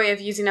that's a good way of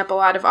using up a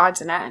lot of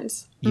odds and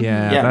ends.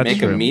 Yeah, yeah. that's Make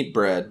true. a meat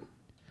bread.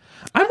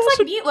 It's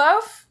like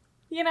meatloaf.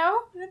 You know,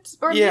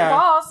 or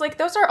meatballs. Like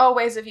those are all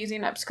ways of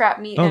using up scrap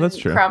meat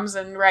and crumbs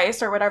and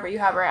rice or whatever you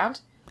have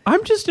around.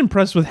 I'm just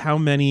impressed with how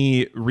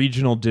many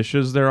regional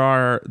dishes there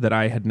are that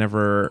I had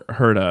never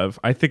heard of.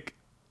 I think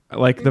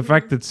like the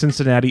fact that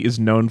Cincinnati is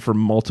known for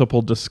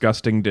multiple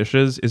disgusting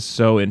dishes is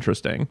so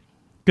interesting.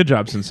 Good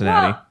job,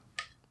 Cincinnati.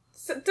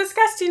 Well,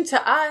 disgusting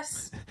to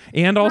us.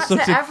 And also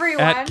to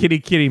everyone. At Kitty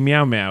Kitty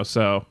Meow Meow,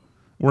 so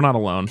we're not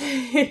alone.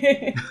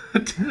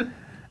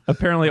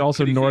 Apparently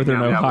also Kitty Northern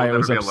Kitty Meow Meow Ohio will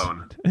is never be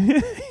alone.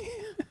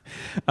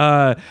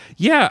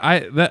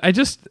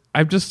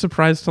 I'm just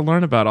surprised to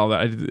learn about all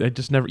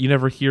that. You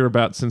never hear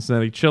about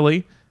Cincinnati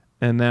chili,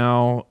 and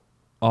now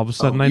all of a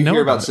sudden I know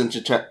hear about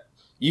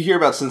you hear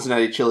about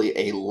Cincinnati chili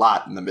a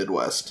lot in the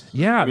Midwest.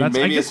 Yeah, I mean,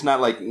 maybe it's not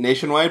like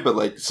nationwide, but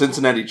like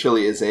Cincinnati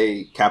chili is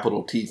a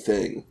capital T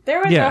thing. There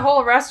was a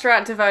whole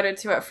restaurant devoted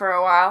to it for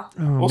a while.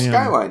 Well,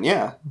 Skyline,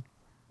 yeah.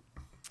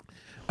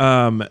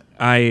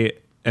 I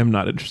am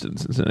not interested in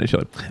Cincinnati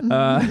chili.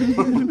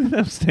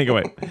 I'm staying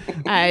away.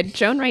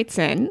 Joan writes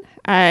in,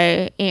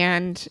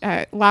 and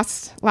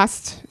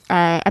last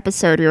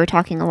episode we were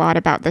talking a lot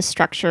about the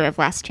structure of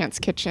Last Chance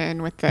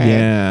Kitchen with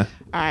the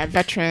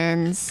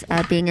veterans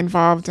being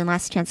involved in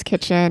Last Chance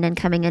Kitchen and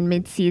coming in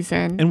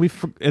mid-season,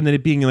 and then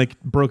it being like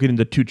broken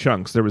into two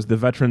chunks. There was the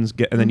veterans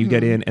and then you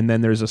get in, and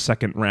then there's a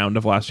second round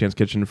of Last Chance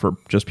Kitchen for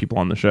just people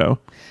on the show.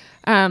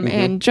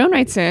 And Joan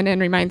writes in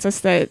and reminds us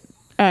that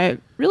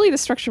really the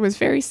structure was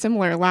very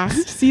similar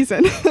last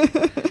season.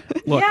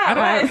 Look,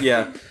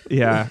 yeah,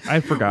 I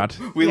forgot.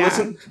 We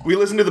listened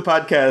to the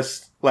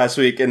podcast last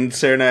week, and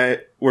Sarah and I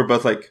were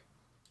both like,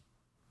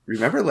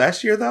 remember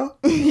last year though?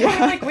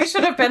 Yeah, like we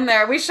should have been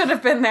there.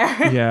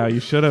 Yeah, you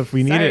should have.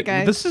 We need it.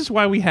 Guys. This is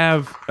why we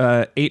have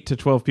 8 to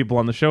 12 people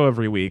on the show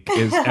every week.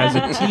 Is as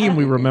a team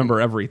we remember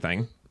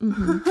everything.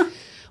 Mm-hmm.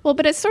 Well,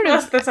 but it's sort of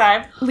most of the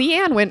time.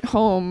 Leanne went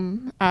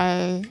home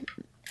a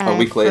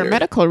week later for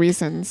medical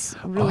reasons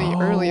really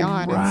early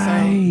on.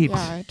 Right. And so,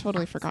 I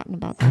totally forgotten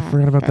about that. I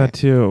forgot about that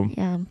too.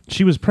 Yeah.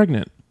 She was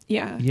pregnant.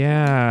 Yeah.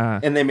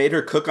 Yeah. and they made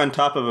her cook on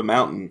top of a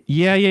mountain.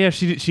 Yeah.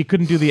 She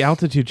couldn't do the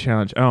altitude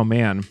challenge. Oh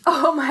man.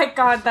 Oh my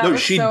god, that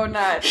was so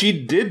nuts. She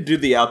did do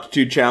the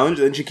altitude challenge,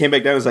 and then she came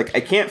back down and was like,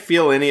 I can't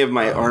feel any of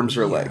my arms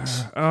or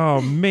legs.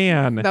 Oh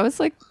man. That was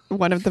like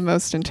one of the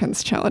most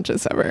intense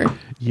challenges ever.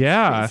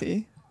 Yeah.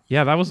 Crazy.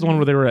 Yeah, that was the one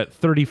where they were at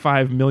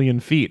 35 million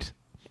feet.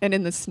 And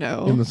in the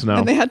snow.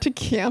 And they had to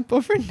camp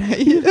overnight.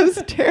 It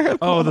was terrible.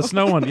 Oh, the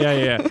snow one.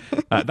 Yeah.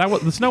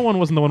 The snow one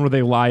wasn't the one where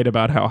they lied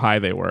about how high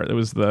they were. That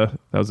was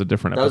a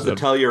different episode. That was the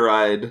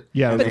Telluride.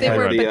 Yeah, But they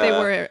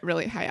were at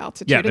really high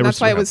altitude. Yeah, and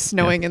that's why it was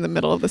snowing in the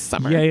middle of the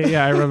summer.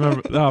 Yeah. I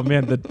remember. Oh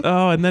man.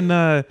 And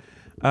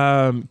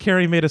then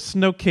Carrie made a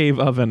snow cave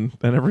oven,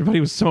 and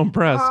everybody was so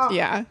impressed. Oh,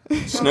 Yeah.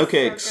 Snow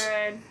cakes. so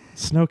good.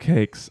 Snow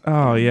cakes.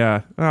 Oh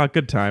yeah. Oh,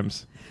 good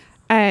times.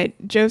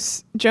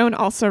 Joan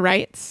also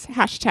writes,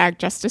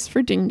 #Justice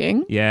for Ding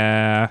Ding.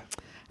 Yeah.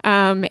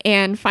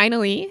 And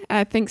finally,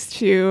 thanks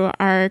to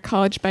our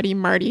college buddy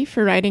Marty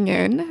for writing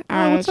in.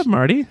 What's up,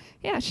 Marty?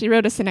 Yeah, she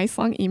wrote us a nice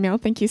long email.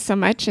 Thank you so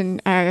much.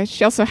 And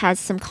she also has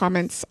some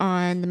comments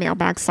on the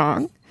mailbag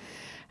song.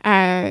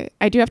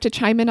 I do have to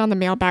chime in on the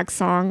mailbag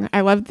song.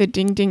 I love the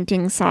Ding Ding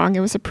Ding song.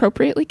 It was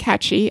appropriately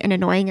catchy and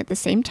annoying at the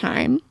same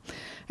time.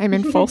 I'm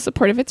in full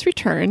support of its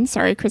return.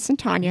 Sorry, Chris and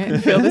Tanya,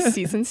 and feel this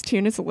season's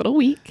tune is a little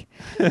weak.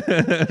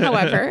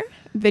 However,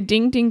 the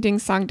Ding Ding Ding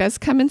song does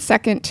come in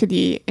second to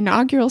the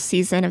inaugural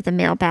season of the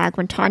Mailbag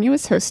when Tanya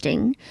was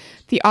hosting.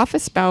 The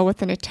office bell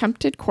with an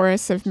attempted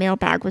chorus of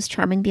Mailbag was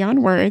charming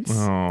beyond words.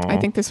 Aww. I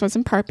think this was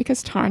in part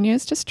because Tanya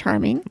is just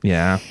charming.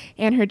 Yeah.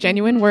 And her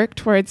genuine work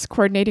towards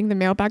coordinating the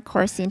Mailbag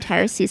chorus the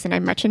entire season I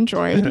much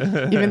enjoyed,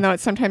 even though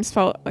it sometimes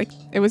felt like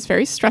it was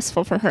very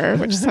stressful for her,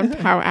 which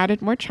somehow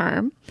added more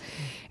charm.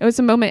 It was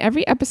a moment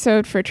every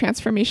episode for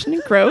transformation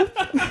and growth.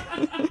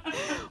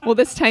 Will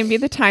this time be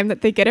the time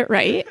that they get it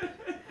right?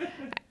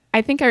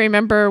 I think I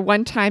remember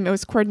one time it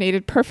was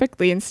coordinated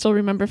perfectly and still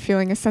remember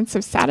feeling a sense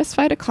of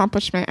satisfied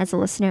accomplishment as a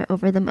listener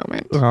over the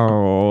moment.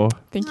 Oh.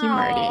 Thank you,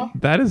 Marty.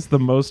 That is the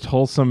most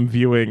wholesome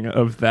viewing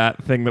of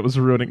that thing that was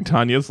ruining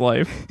Tanya's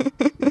life.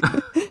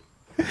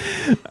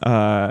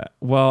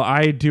 Well,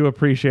 I do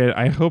appreciate it.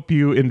 I hope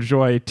you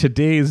enjoy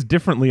today's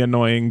differently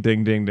annoying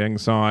Ding Ding Ding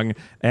song.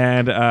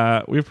 And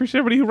we appreciate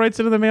everybody who writes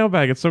into the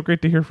mailbag. It's so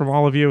great to hear from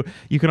all of you.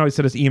 You can always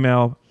send us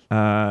email.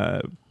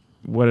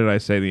 What did I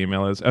say the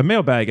email is?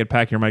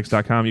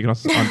 mailbag@packyourmics.com. You can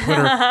also on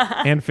Twitter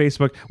and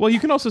Facebook. Well, you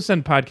can also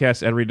send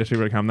podcasts at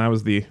readdistributor.com. That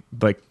was the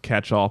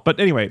catch-all. But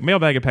anyway,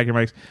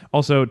 mailbag@packyourmics.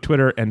 Also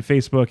Twitter and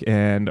Facebook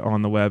and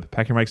on the web,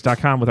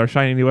 packyourmics.com with our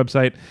shiny new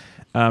website.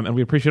 And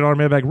we appreciate all our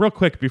mailbag. Real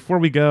quick, before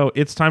we go,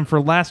 it's time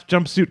for Last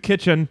Jumpsuit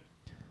Kitchen.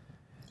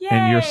 Yay!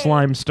 And your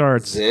slime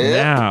starts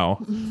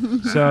now.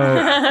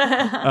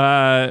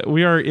 So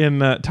we are in,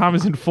 Tom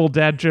is in full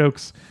dad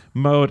jokes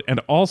mode and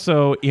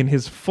also in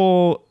his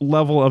full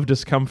level of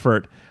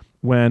discomfort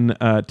when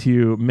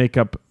to make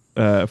up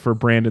for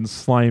Brandon's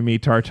slimy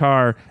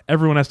tartare,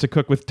 everyone has to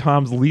cook with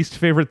Tom's least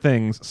favorite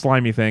things,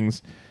 slimy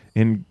things,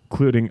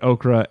 including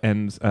okra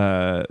and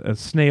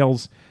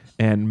snails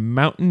and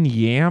mountain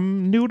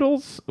yam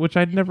noodles, which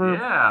I'd never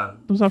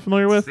was not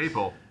familiar with.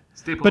 Staple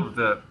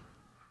But-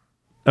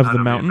 of the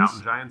mountains.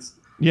 Mountain Giants.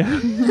 Yeah.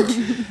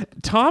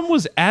 Tom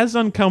was as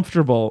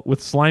uncomfortable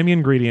with slimy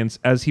ingredients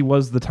as he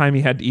was the time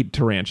he had to eat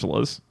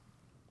tarantulas.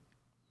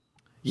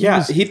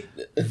 Yeah,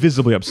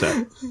 Visibly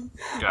upset.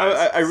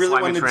 I really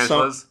Slimy wanted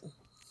tarantulas.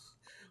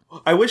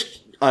 I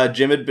wish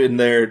Jim had been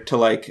there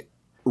to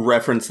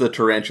reference the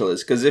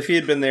tarantulas, because if he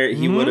had been there,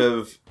 he would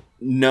have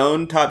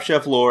known Top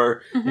Chef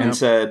lore and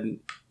said,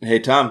 "Hey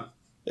Tom,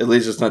 at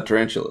least it's not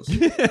tarantulas."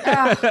 He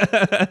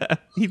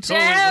totally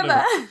Jim!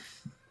 would've.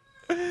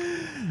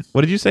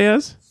 What did you say,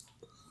 Ez?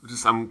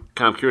 I'm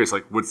kind of curious,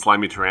 would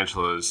slimy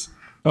tarantulas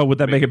Oh, would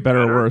that make it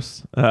better or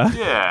worse?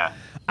 Yeah.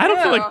 I don't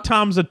feel Ew. like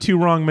Tom's a 2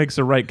 wrong makes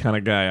a right kind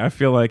of guy. I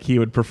feel like he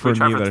would prefer We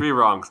tried for neither. 3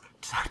 wrongs.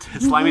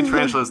 Slimy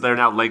tarantulas, they're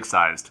now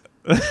leg-sized.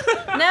 No!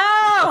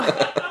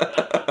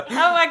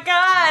 Oh my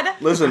god!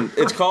 Listen,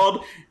 it's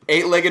called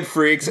Eight-Legged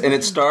Freaks, and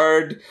it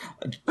starred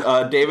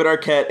David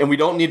Arquette, and we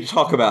don't need to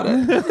talk about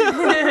it.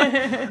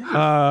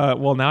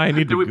 Well, now I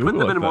need Did to we Google put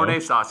them it, in though. Mornay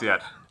sauce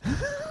yet?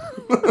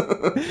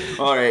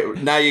 All right,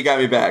 now you got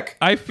me back.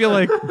 I feel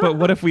like, but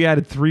what if we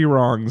added 3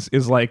 wrongs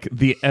is like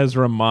the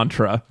Ezra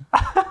mantra?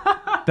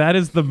 That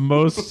is the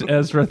most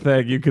Ezra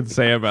thing you could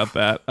say about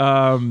that.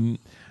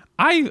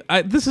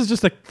 This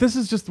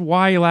is just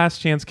why Last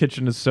Chance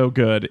Kitchen is so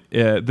good.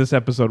 This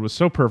episode was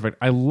so perfect.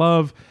 I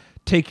love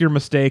take your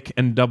mistake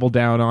and double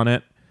down on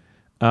it.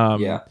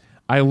 Yeah.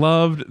 I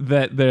loved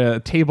that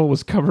the table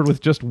was covered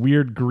with just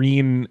weird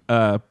green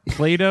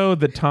Play-Doh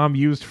that Tom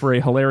used for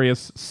a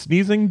hilarious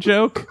sneezing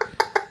joke.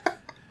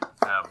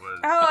 That was...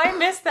 Oh, I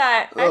missed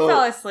that. I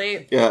fell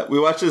asleep. Yeah, we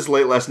watched this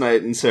late last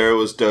night, and Sarah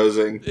was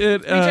dozing. We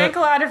drank a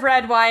lot of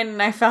red wine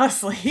and I fell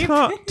asleep.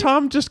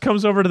 Tom just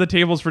comes over to the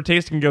tables for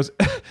tasting and goes,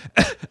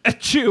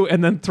 achoo,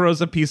 and then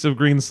throws a piece of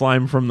green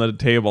slime from the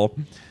table.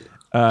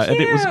 And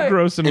it was Cute.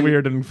 gross and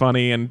weird and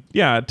funny. And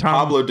yeah, Tom.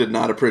 Pablo did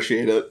not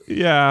appreciate it.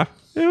 Yeah,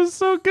 it was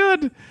so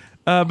good.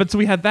 But so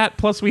we had that,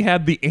 plus we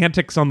had the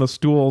antics on the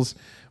stools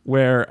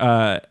where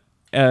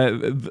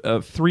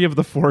 3 of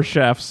the 4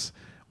 chefs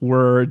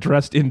were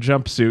dressed in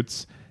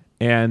jumpsuits.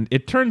 And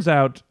it turns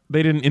out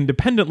they didn't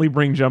independently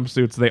bring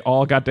jumpsuits. They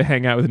all got to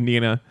hang out with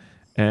Nina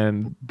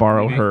and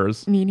borrow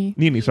hers. Nini.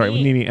 With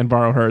Nini and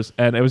borrow hers.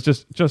 And it was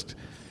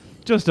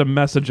just a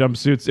mess of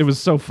jumpsuits. It was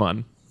so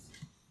fun.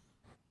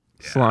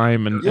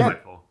 Slime and Yeah.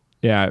 Delightful.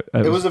 yeah.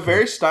 It was a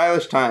very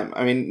stylish time.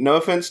 I mean, no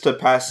offense to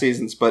past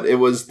seasons, but it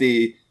was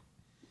the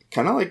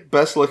kind of like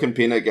best looking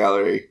peanut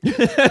gallery.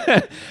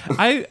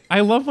 I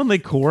love when they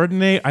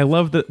coordinate. I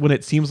love that when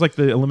it seems like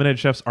the eliminated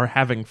chefs are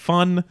having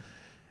fun,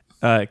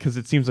 because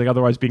it seems like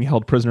otherwise being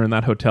held prisoner in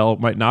that hotel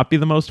might not be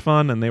the most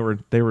fun, and they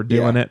were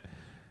doing Yeah. it.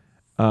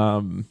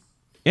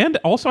 And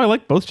also I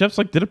like both chefs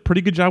did a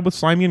pretty good job with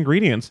slimy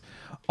ingredients.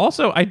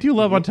 Also, I do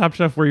love on Top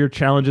Chef where your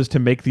challenge is to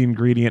make the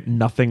ingredient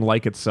nothing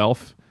like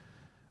itself.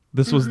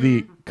 This was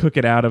the cook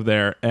it out of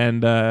there.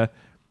 And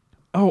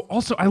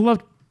also I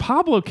loved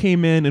Pablo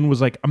came in and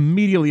was like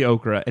immediately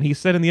okra, and he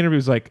said in the interview, he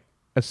was like,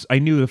 I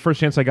knew the first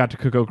chance I got to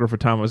cook okra for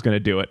Tom I was going to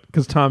do it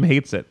because Tom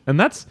hates it, and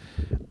that's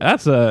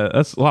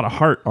a lot of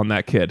heart on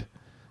that kid.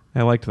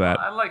 I liked that.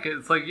 I like it.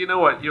 It's like, you know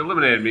what? You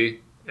eliminated me.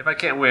 If I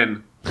can't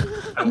win,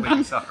 I will make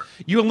you suffer.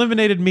 You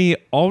eliminated me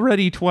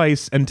already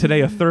twice, and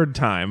today a 3rd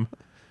time.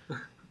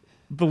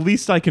 The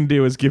least I can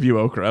do is give you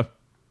okra.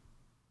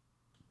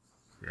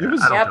 Yeah,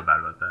 was- I don't Yep. feel bad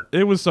about that.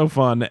 It was so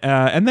fun,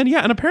 and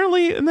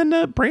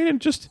then Brandon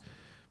just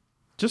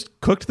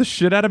cooked the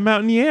shit out of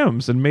mountain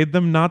yams and made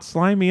them not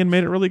slimy and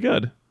made it really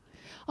good.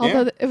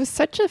 Although Yeah. it was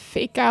such a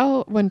fake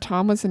out when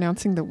Tom was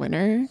announcing the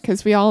winner,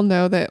 because we all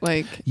know that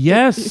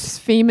Yes. it's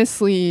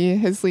famously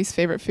his least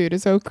favorite food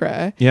is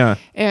okra. Yeah.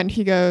 And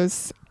he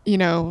goes,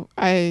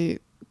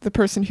 the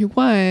person who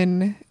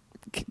won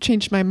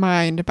changed my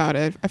mind about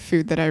a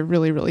food that I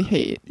really, really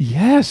hate.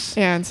 Yes.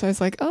 And so I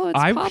was like, oh, it's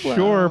I'm Pablo.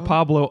 sure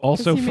Pablo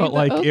also 'Cause he felt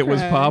made the like it was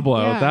okra.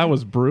 Pablo. Yeah. That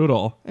was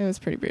brutal. It was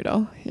pretty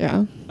brutal.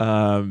 Yeah.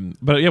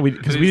 But yeah,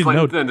 because we didn't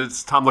know. Then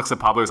Tom looks at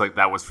Pablo. He's like,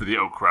 "That was for the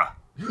okra."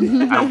 I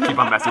don't keep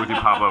on messing with you,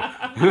 Pablo.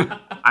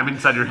 I'm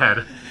inside your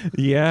head.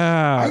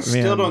 Yeah, I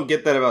still don't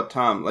get that about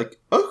Tom. Like,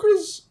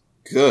 okra's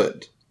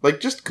good. Like,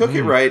 just cook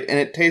it right and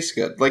it tastes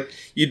good. Like,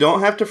 you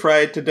don't have to fry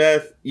it to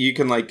death. You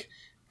can,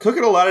 cook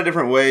it a lot of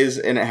different ways,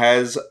 and it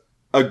has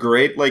a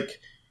great,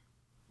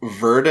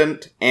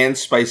 verdant and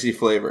spicy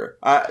flavor.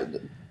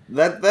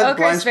 That blind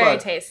Okra's very spot,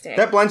 tasty.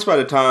 that blind spot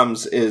of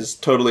Tom's is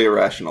totally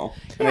irrational,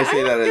 and I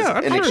say that as I'm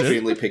an sure it is.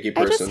 extremely picky I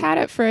person. just had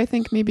it for I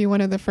think maybe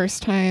one of the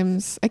first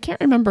times. I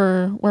can't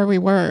remember where we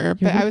were,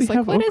 but what I did was they like,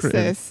 have "What is okra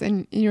in?" this?"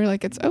 And you were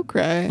like, "It's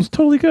okra." It's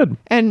totally good.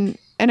 And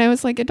I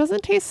was like, "It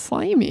doesn't taste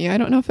slimy." I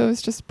don't know if it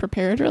was just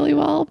prepared really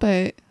well,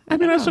 but I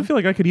mean, I also feel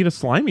like I could eat a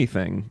slimy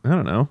thing. I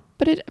don't know.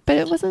 but it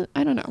wasn't.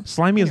 I don't know.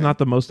 Slimy is not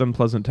the most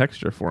unpleasant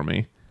texture for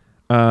me.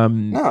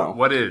 No.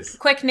 What is?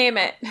 Quick, name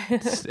it.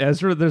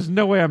 Ezra, there's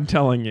no way I'm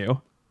telling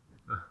you.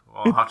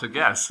 Well, I'll have to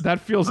guess.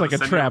 That feels like a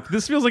Send trap.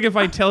 This feels like if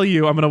I tell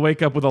you, I'm going to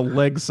wake up with a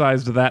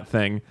leg-sized that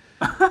thing.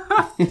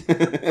 I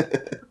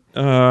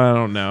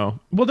don't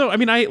know. Well, no, I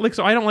mean,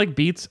 so I don't like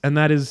beets, and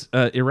that is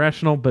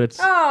irrational, but it's...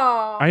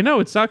 Oh. I know,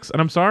 it sucks, and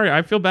I'm sorry.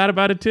 I feel bad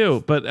about it,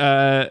 too. But,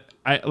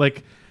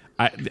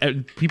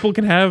 people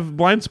can have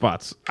blind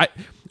spots. I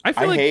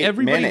feel I like hate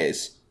everybody...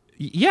 mayonnaise.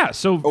 Yeah,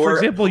 so, for Or-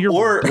 example, you're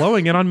or-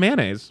 blowing it on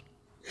mayonnaise.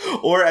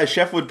 Or, as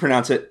Chef would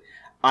pronounce it,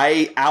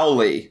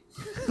 aioli.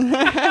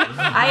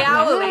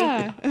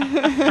 Aioli.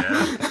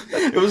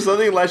 It was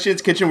something in Last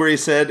Chance Kitchen where he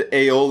said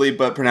aioli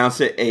but pronounced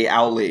it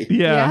aioli.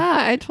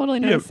 Yeah, I totally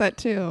noticed that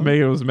too.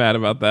 Megan was mad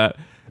about that.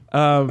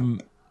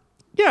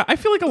 Yeah, I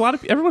feel like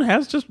everyone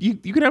has just you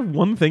can have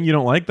one thing you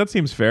don't like. That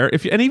seems fair.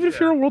 Even if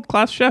you're a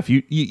world-class chef,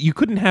 you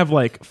couldn't have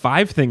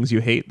 5 things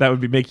you hate. That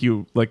would make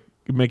you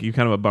make you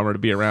kind of a bummer to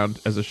be around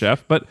as a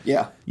chef. But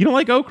Yeah. you don't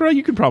like okra,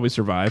 you can probably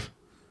survive.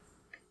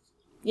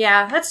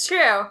 Yeah, that's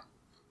true.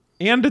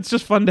 And it's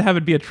just fun to have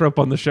it be a trope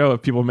on the show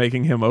of people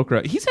making him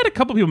okra. He's had a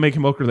couple people make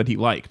him okra that he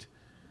liked.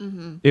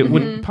 It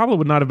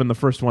would not have been the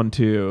first one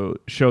to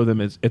show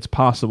them it's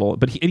possible.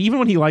 But even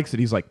when he likes it,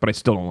 he's like, but I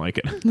still don't like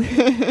it.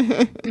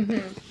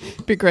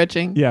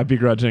 Begrudging. Yeah,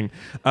 begrudging.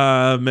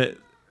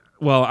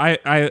 Well,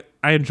 I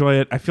enjoy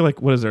it. I feel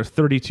like, what is there,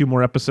 32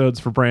 more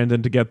episodes for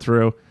Brandon to get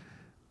through?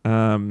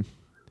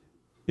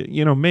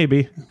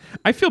 Maybe.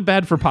 I feel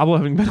bad for Pablo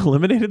having been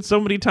eliminated so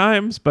many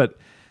times, but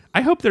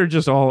I hope they're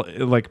just all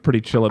like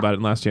pretty chill about it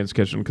in Last Chance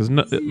Kitchen, because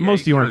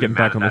most of you aren't getting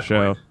back on the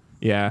show. Point.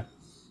 Yeah.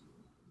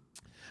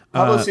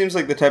 Pablo seems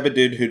like the type of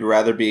dude who'd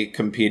rather be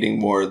competing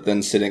more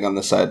than sitting on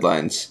the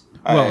sidelines.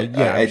 Well,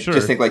 I sure.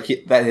 just think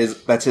like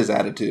that's his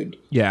attitude.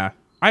 Yeah,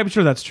 I'm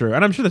sure that's true,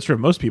 and I'm sure that's true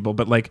of most people.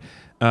 But like,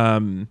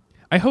 I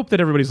hope that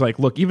everybody's like,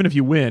 look, even if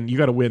you win, you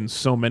got to win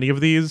so many of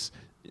these.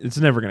 It's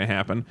never going to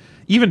happen.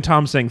 Even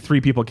Tom saying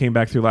 3 people came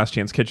back through Last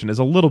Chance Kitchen is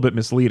a little bit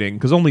misleading,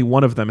 because only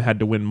one of them had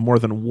to win more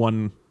than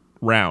one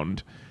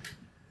round.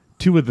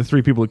 2 of the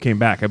 3 people who came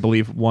back, I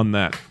believe, won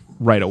that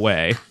right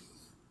away.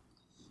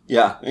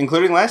 Yeah,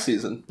 including last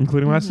season.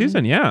 Last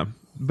season, yeah.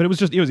 But it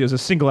was a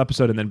single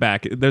episode and then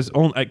back. There's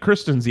only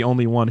Kirsten's the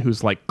only one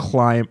who's like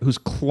who's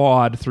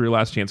clawed through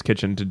Last Chance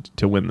Kitchen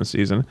to win the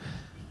season.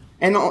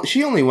 And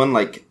she only won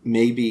like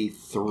maybe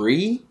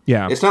 3.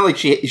 Yeah, it's not like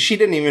she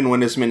didn't even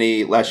win as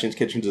many Last Chance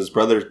Kitchens as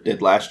brother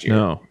did last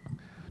year.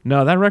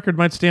 No, that record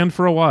might stand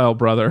for a while,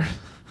 brother.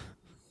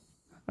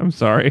 I'm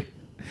sorry.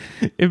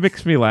 It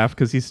makes me laugh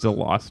because he's still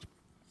lost.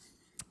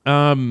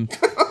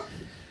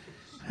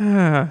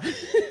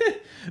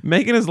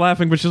 Megan is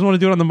laughing, but she doesn't want to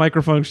do it on the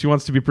microphone. She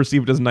wants to be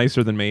perceived as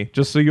nicer than me.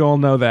 Just so you all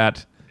know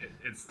that.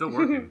 It's still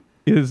working.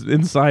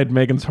 Inside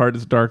Megan's heart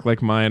is dark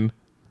like mine.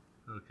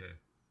 Okay.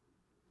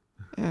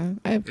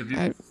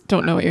 I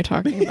don't know what you're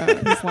talking about.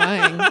 He's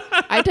lying.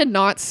 I did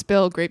not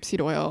spill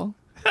grapeseed oil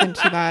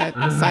into that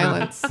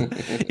silence.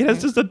 It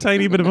has just a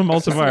tiny bit of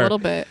emulsifier. Just a little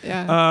bit,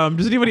 yeah.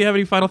 Does anybody have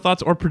any final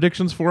thoughts or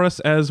predictions for us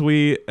as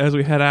we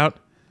head out?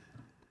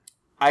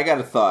 I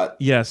got a thought.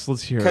 Yes,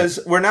 let's hear it. Because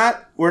we're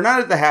not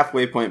at the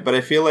halfway point, but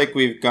I feel like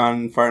we've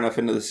gone far enough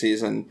into the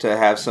season to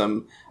have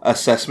some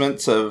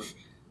assessments of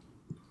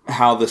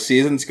how the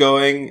season's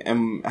going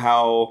and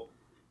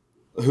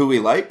who we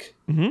like.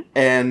 Mm-hmm.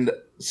 And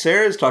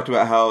Sarah's talked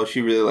about how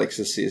she really likes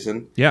this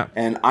season. Yeah.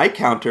 And I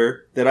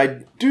counter that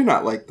I do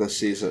not like this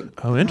season.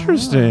 Oh,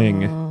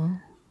 interesting.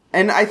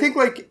 And I think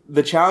like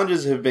the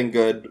challenges have been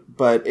good,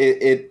 but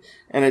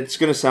it's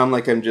going to sound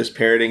like I'm just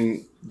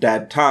parroting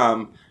Dad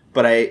Tom,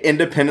 but I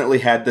independently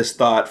had this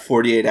thought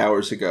 48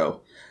 hours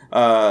ago.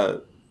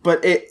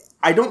 But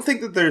I don't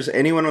think that there's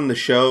anyone on the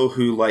show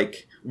who,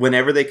 like,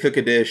 whenever they cook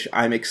a dish,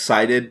 I'm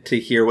excited to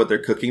hear what they're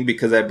cooking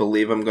because I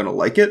believe I'm going to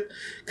like it.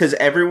 Because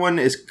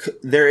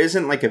there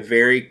isn't, like, a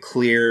very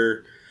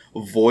clear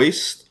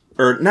voice,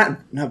 or not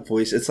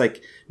voice, it's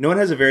like no one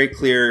has a very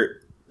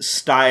clear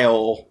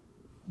style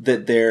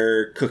that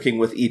they're cooking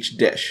with each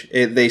dish.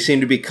 They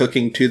seem to be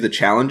cooking to the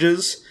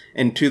challenges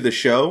and to the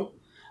show.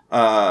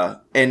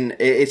 And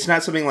it's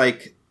not something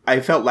like, I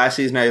felt last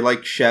season I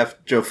liked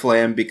Chef Joe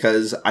Flam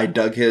because I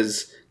dug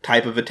his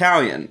type of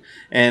Italian.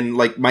 And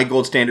like my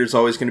gold standard is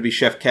always going to be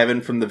Chef Kevin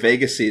from the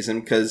Vegas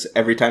season, because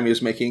every time he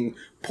was making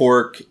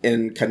pork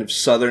and kind of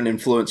Southern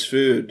influenced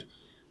food,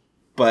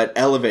 but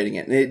elevating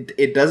it. And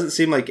it doesn't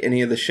seem like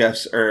any of the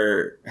chefs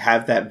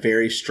have that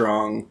very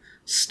strong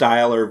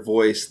style or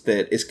voice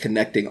that is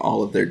connecting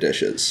all of their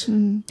dishes.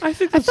 I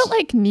felt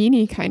like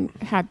Nene kind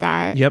of had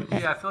that. Yep.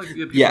 Yeah, I feel like the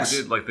people Yes.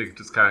 did, like, they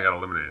just kind of got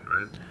eliminated,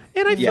 right?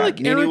 And I feel like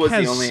Nene Eric was the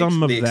has only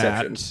some of the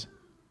that. exception.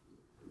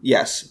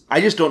 Yes.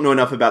 I just don't know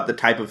enough about the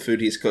type of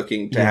food he's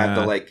cooking to have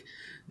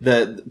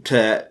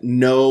to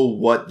know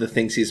what the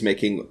things he's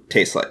making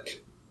taste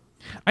like.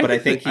 But I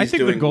think he's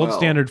doing the gold well.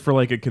 standard for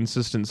like a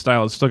consistent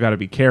style has still got to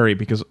be Carrie,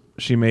 because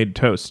she made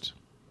toast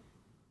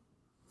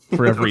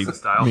for every Toast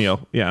style.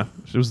 meal. Yeah,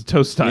 it was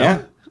toast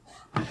style.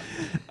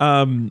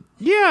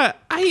 Yeah.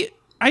 I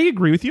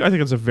agree with you. I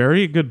think it's a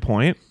very good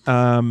point.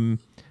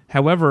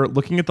 However,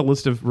 looking at the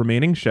list of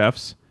remaining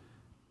chefs,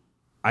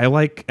 I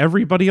like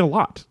everybody a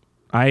lot.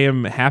 I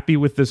am happy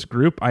with this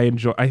group. I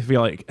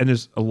feel like, and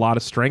there's a lot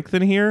of strength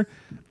in here.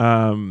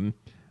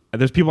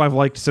 There's people I've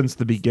liked since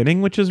the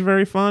beginning, which is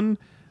very fun.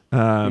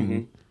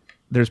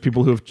 There's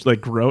people who have like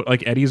grown,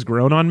 like Eddie's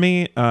grown on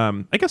me.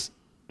 I guess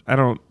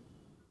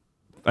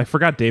I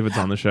forgot David's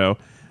on the show.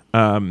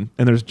 And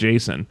there's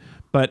Jason,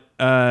 but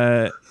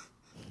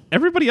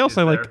everybody else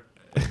I like.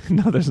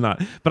 No, there's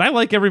not. But I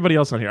like everybody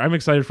else on here. I'm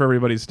excited for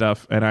everybody's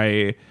stuff, and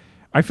I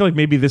feel like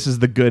maybe this is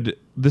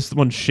this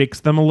one shakes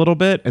them a little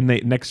bit, and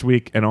they next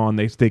week and on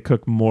they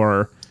cook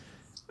more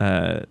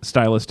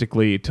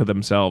stylistically to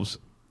themselves,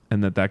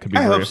 and that could be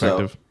very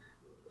effective.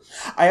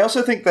 I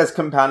also think that's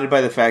compounded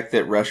by the fact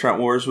that Restaurant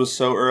Wars was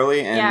so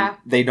early, and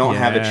they don't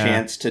have a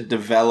chance to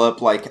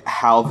develop like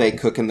how they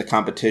cook in the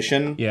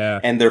competition. Yeah.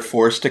 And they're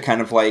forced to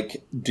kind of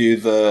like do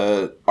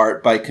the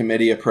art by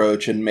committee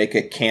approach and make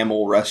a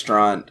camel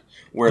restaurant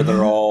where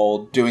they're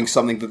all doing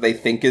something that they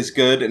think is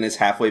good and is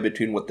halfway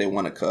between what they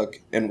want to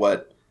cook and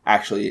what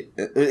actually.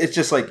 It's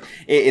just like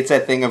it's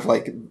that thing of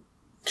like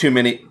too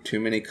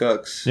many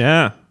cooks.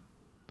 Yeah,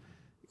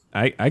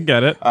 I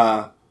get it.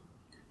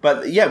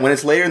 But yeah, when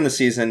it's later in the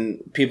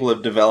season, people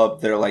have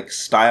developed their like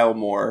style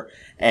more,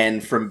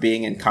 and from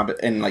being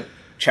in like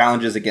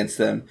challenges against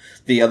them,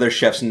 the other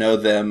chefs know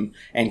them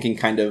and can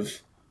kind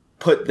of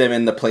put them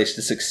in the place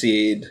to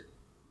succeed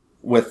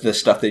with the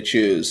stuff they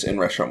choose in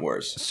Restaurant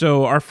Wars.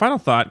 So our final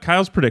thought,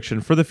 Kyle's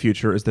prediction for the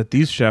future is that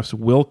these chefs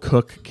will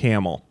cook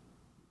camel.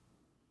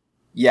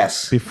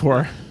 Yes.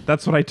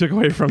 That's what I took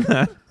away from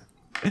that.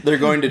 They're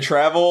going to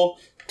travel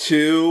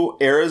to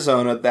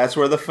Arizona. That's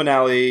where the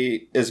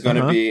finale is going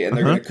to be, and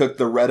they're going to cook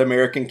the red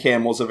American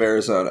camels of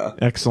Arizona.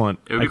 Excellent.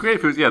 It would be great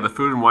if it was, the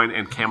Food and Wine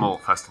and Camel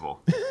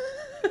Festival.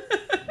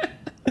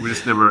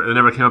 It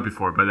never came up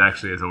before, but it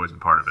actually has always been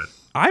part of it.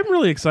 I'm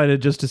really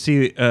excited just to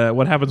see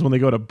what happens when they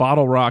go to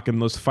Bottle Rock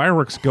and those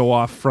fireworks go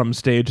off from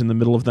stage in the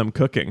middle of them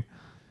cooking.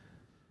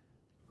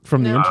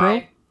 From the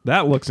intro?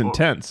 That looks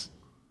intense.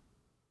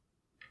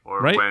 Or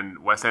right?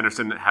 when Wes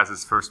Anderson has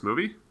his first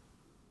movie?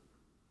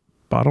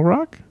 Bottle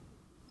Rock?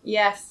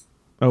 Yes.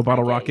 Oh,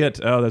 Bottle Rocket.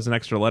 Oh, there's an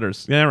extra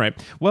letters. Yeah, right.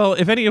 Well,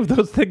 if any of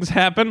those things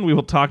happen, we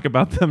will talk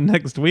about them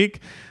next week.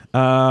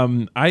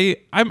 I'm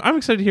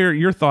excited to hear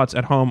your thoughts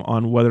at home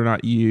on whether or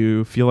not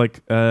you feel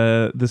like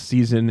this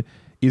season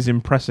is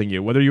impressing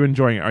you. Whether you're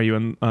enjoying it. Are you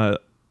on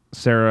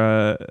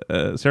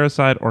Sarah's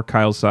side or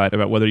Kyle's side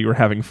about whether you were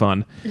having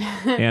fun?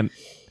 And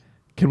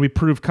can we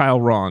prove Kyle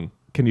wrong?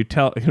 Can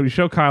we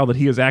show Kyle that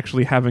he is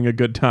actually having a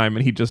good time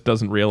and he just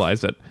doesn't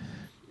realize it?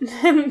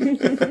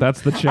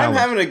 That's the challenge. I'm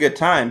having a good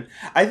time.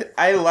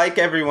 I like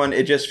everyone.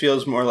 It just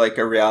feels more like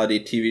a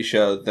reality TV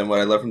show than what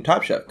I love from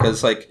Top Chef.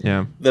 Because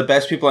the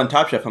best people on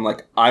Top Chef, I'm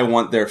like, I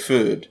want their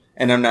food,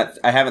 and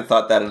I haven't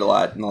thought that a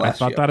lot in the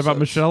last. I thought that about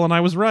Michelle, and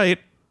I was right.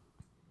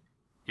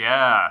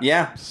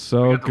 Yeah.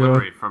 So we got good.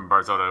 Delivery from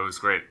Barzotto. It was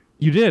great.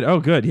 You did. Oh,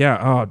 good. Yeah.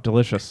 Oh,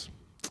 delicious.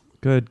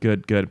 Good.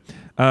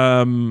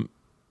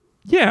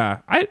 Yeah.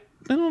 I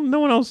don't. No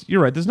one else.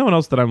 You're right. There's no one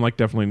else that I'm like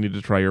definitely need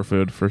to try your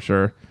food for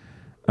sure.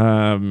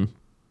 Although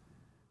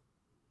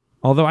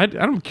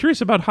I'm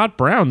curious about hot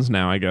browns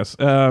now, I guess.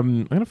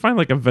 I'm going to find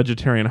like a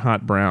vegetarian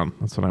hot brown.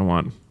 That's what I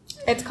want.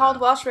 It's called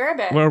Welsh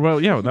Rarebit.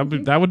 Well, yeah,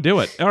 that would do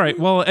it. All right.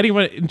 Well,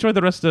 anyway, enjoy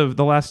the rest of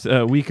the last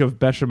week of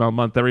Bechamel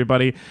Month,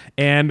 everybody.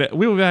 And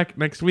we will be back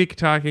next week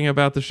talking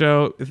about the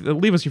show.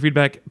 Leave us your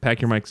feedback,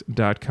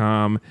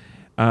 packyourmics.com.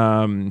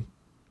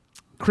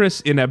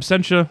 Chris, in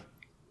absentia,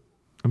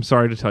 I'm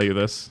sorry to tell you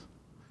this.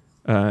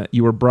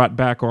 You were brought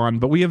back on,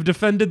 but we have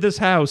defended this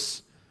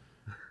house.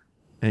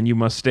 And you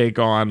must stay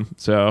gone.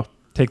 So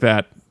take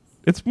that.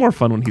 It's more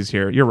fun when he's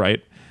here. You're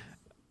right.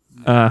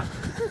 All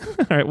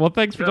right. Well,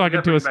 thanks for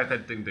talking to us. Back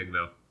that ding ding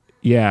though.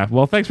 Yeah.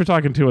 Well, thanks for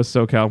talking to us,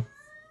 SoCal.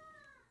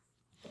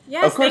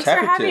 Yes, thanks for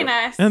having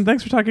us. And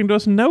thanks for talking to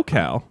us,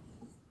 NoCal.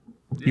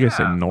 You guys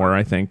say Nor,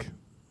 I think.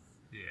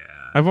 Yeah.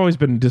 I've always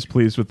been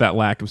displeased with that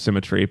lack of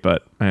symmetry,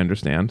 but I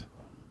understand.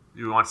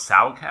 You want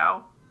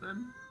SoCal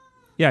then?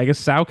 Yeah, I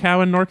guess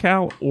SoCal and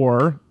NorCal,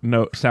 or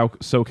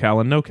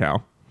SoCal and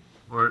NoCal.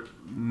 Or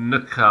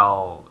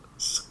Nickel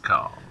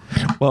Skull.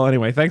 Well,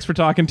 anyway, thanks for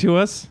talking to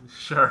us.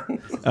 Sure.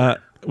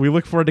 We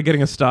look forward to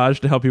getting a stage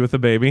to help you with the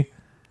baby.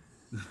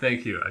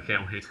 Thank you. I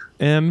can't wait.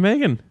 And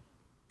Megan,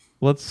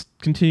 let's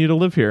continue to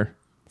live here.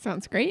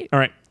 Sounds great. All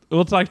right.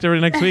 We'll talk to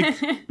everybody next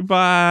week.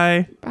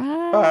 Bye.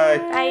 Bye.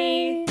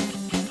 Bye. Bye.